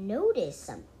noticed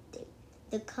something.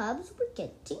 The cubs were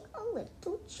getting a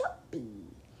little chubby.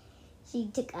 She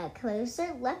took a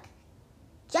closer look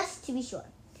just to be sure.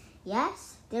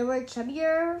 Yes, they were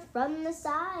chubbier from the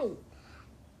side.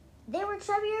 They were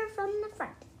chubbier from the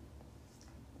front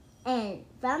and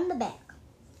from the back.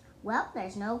 Well,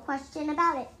 there's no question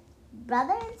about it.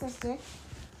 Brother and sister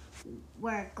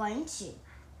were going to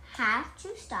have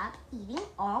to stop eating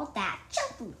all that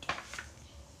junk food.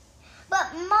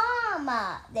 But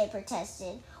Mama, they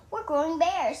protested, we're growing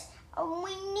bears and we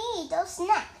need those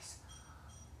snacks.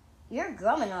 You're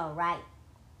growing all right,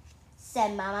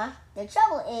 said Mama. The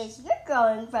trouble is you're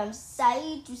growing from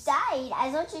side to side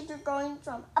as much as you're growing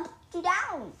from up to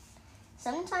down.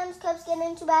 Sometimes cubs get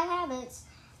into bad habits,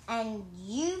 and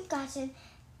you've gotten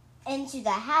into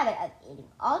the habit of eating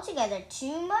altogether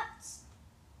too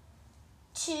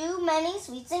many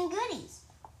sweets and goodies.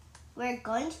 We're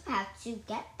going to have to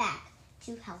get back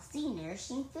to healthy,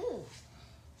 nourishing food.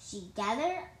 She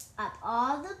gathered up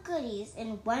all the goodies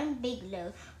in one big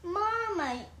load.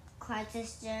 Mama, cried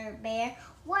Sister Bear,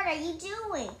 what are you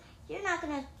doing? You're not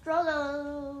going to throw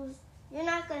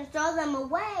them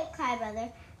away, cried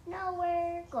Brother. No,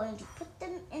 we're going to put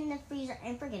them in the freezer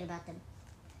and forget about them,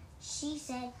 she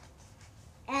said.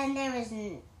 And there was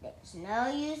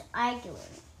no use arguing.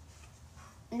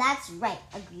 That's right,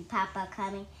 agreed Papa,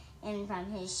 coming in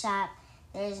from his shop.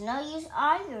 There's no use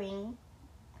arguing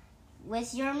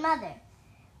with your mother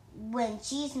when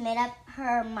she's made up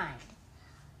her mind.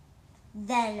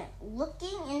 Then,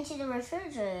 looking into the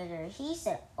refrigerator, he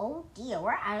said, oh dear,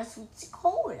 we're out of sweet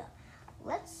cola.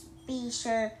 Let's be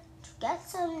sure to get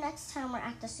some next time we're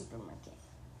at the supermarket.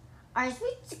 Our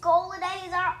sweet cola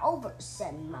days are over,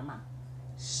 said Mama.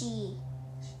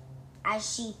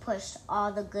 As she pushed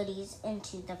all the goodies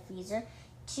into the freezer,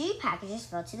 2 packages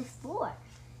fell to the floor.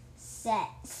 Say,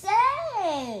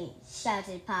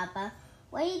 shouted Papa,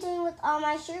 what are you doing with all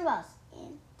my sugar balls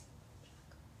and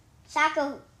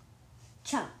choco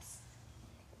chunks?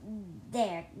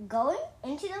 They're going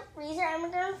into the freezer and we're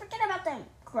going to forget about them,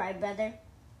 cried Brother.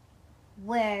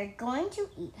 We're going to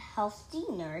eat healthy,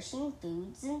 nourishing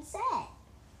foods instead.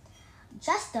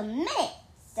 Just a minute,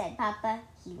 said Papa,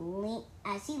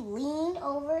 as he leaned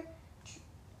over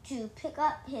to pick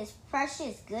up his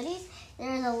precious goodies.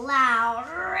 There was a loud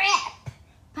rip.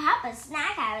 Papa's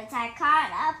snack habits had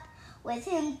caught up with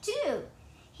him too.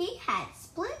 He had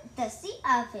split the seat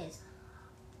of his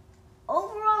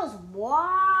overalls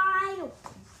wide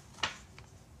open.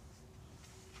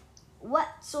 What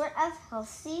sort of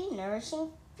healthy,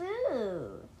 nourishing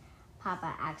food?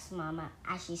 Papa asked Mama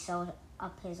as she sewed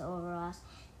up his overalls.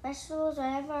 Vegetables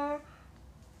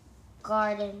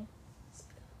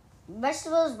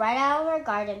right out of our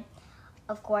garden,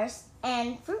 of course,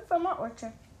 and fruit from our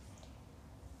orchard.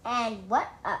 And what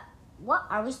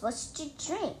are we supposed to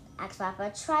drink? Asked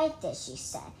Papa. Try this, she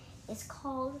said. It's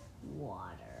called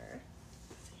water.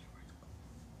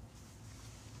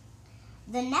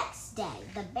 The next day,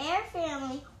 the bear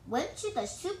family went to the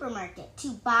supermarket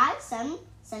to buy some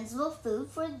sensible food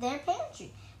for their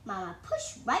pantry. Mama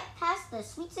pushed right past the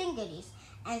sweets and goodies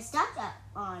and stocked up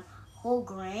on whole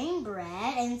grain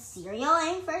bread and cereal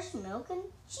and fresh milk and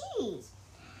cheese.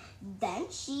 Then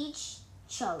she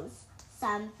chose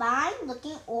some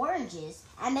fine-looking oranges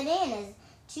and bananas,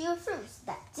 2 fruits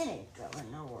that didn't grow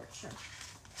in the orchard.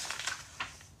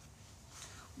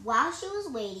 While she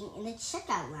was waiting in the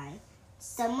checkout line,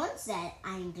 someone said,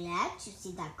 I'm glad to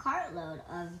see that cartload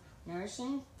of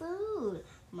nourishing food,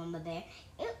 Mama Bear.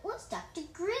 It was Dr.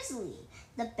 Grizzly,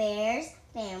 the bear's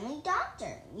family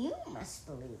doctor. You must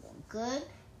believe in good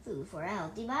food for a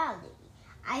healthy body.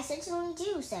 I certainly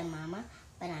do, said Mama,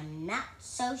 but I'm not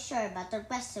so sure about the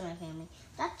rest of my family.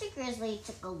 Dr. Grizzly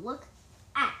took a look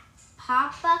at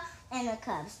Papa and the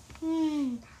cubs.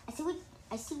 I see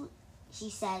what, she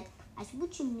said. I see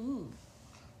what you mean.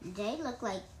 They look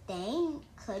like they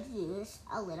could use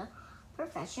a little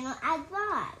professional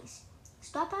advice.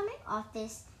 Stop by my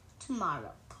office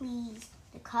tomorrow, please.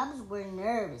 The cubs were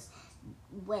nervous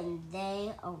when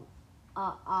they all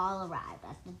arrived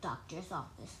at the doctor's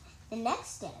office. The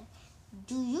next day,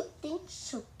 do you think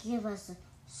she'll give us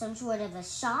some sort of a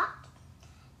shot?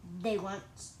 They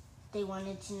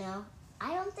wanted to know.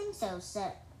 I don't think so,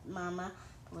 said Mama.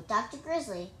 But with Dr.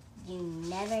 Grizzly, you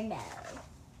never know.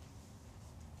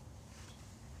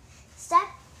 Step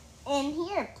in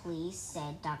here, please,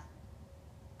 said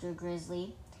Dr.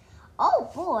 Grizzly. Oh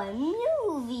boy,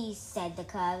 movies, said the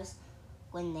cubs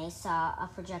when they saw a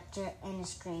projector and a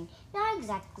screen. Not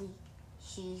exactly,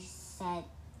 said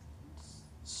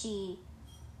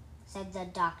the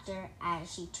doctor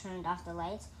as she turned off the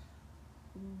lights.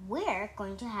 We're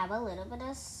going to have a little bit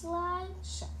of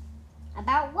slideshow.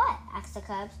 About what? Asked the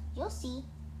cubs. You'll see,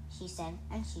 she said,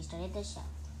 and she started the show.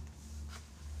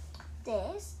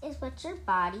 This is what your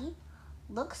body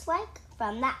looks like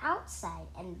from the outside,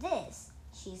 and this,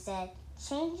 she said,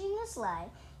 changing the slide,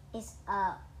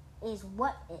 is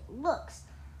what it looks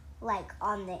like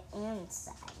on the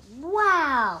inside.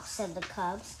 Wow, said the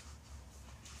cubs.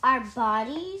 Our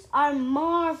bodies are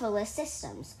marvelous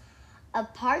systems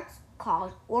of parts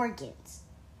called organs.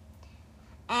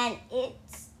 And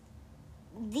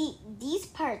these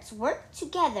parts work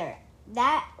together.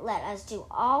 That let us do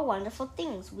all wonderful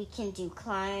things. We can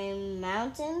climb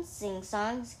mountains, sing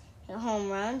songs, hit home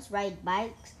runs, ride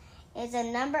bikes. It's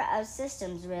a number of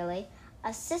systems, really.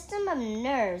 A system of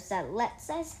nerves that lets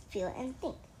us feel and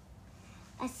think.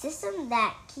 A system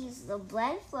that keeps the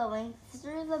blood flowing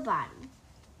through the body.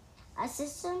 A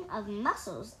system of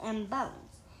muscles and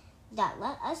bones that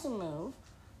let us move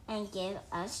and give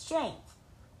us strength.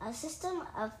 A system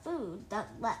of food that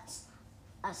lets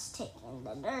us take in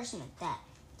the nourishment that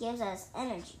gives us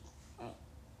energy and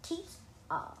keeps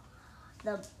all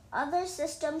the other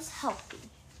systems healthy.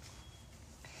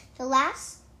 The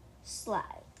last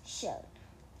slide showed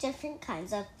different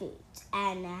kinds of foods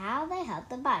and how they help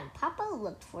the body. Papa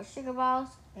looked for sugar balls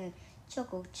and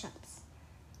choco chunks,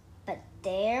 but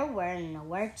they were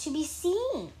nowhere to be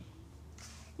seen.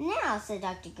 Now, said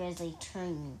Dr. Grizzly,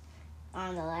 turning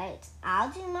on the lights, I'll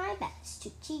do my best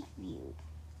to keep you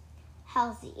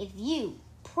healthy if you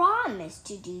promise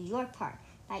to do your part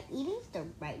by eating the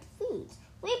right foods.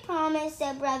 We promise,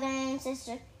 said brother and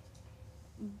sister.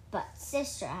 But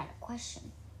sister had a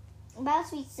question about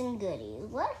sweets and goodies.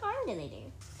 What harm do they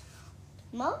do?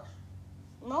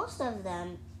 Most of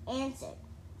them answered,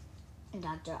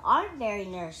 Doctor, aren't very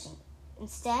nourishing.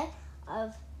 Instead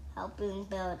of helping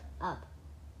build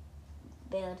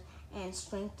and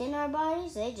strengthen our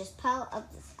bodies, they just pile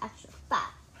up this extra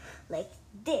fat like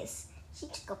this. She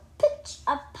took a pinch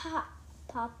of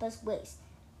Papa's waist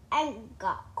and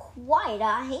got quite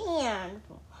a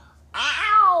handful.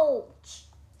 Ouch,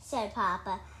 said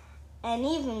Papa. And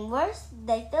even worse,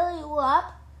 they fill you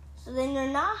up so then you're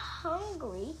not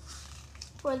hungry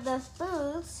for the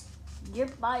foods your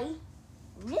body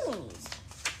really needs.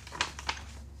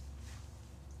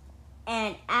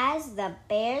 And as the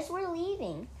bears were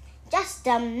leaving, just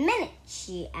a minute,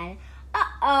 she added,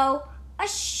 uh-oh, a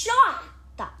shark,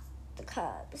 thought the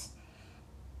cubs.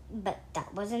 But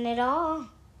that wasn't at all.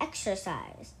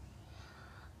 Exercise.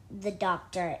 The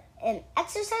doctor, an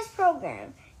exercise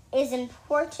program is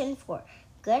important for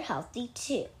good healthy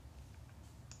too.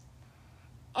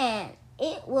 And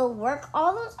it will work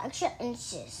all those extra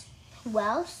inches.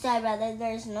 Well, said brother,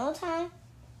 there's no time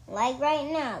like right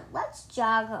now. Let's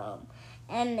jog home.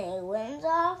 And they went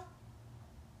off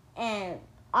and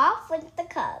off with the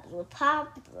cubs with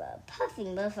Papa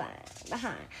puffing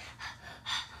behind.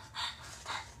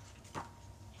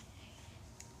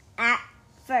 At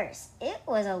first, it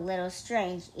was a little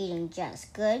strange eating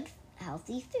just good,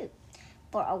 healthy food.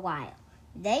 For a while,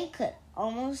 they could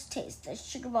almost taste the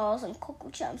sugar balls and cocoa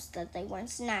chumps that they were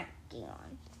snacking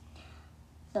on.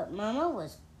 But Mama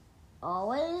was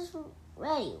always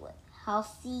ready with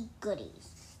healthy goodies.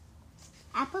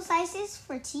 Apple slices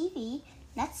for TV,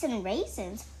 nuts and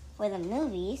raisins for the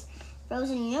movies,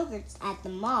 frozen yogurts at the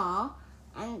mall,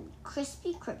 and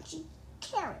crispy, crunchy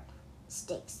carrot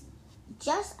sticks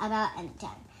just about any time.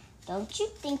 Don't you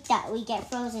think that we get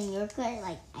frozen yogurt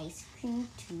like ice cream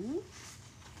too?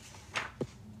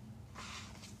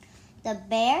 The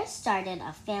bears started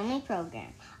a family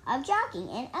program of jogging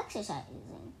and exercise.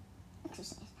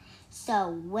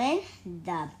 So when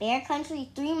the Bear Country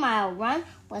 3-mile run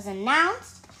was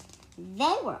announced,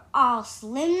 they were all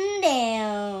slimmed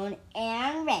down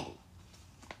and ready.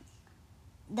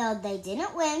 Though they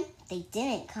didn't win, they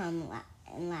didn't come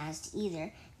last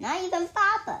either. Not even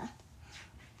Papa.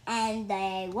 and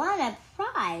they won a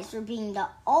prize for being the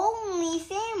only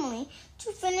family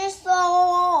to finish the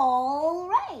whole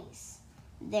race.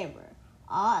 They were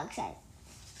all excited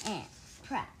and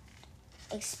proud,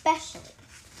 especially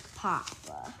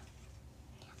Papa.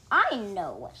 I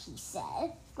know what he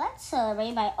said. Let's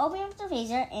celebrate by opening up the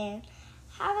freezer and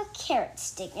have a carrot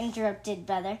stick, interrupted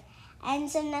Brother. And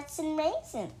some nuts and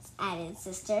raisins, added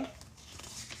Sister.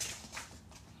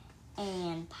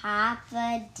 And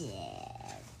Papa did.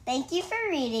 Thank you for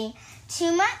reading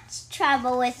Too Much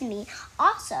Trouble with Me.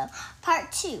 Also,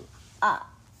 part 2.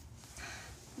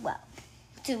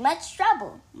 Too Much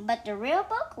Trouble. But the real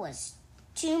book was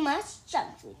Too Much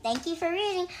Junk Food. Thank you for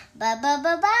reading.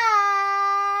 Bye.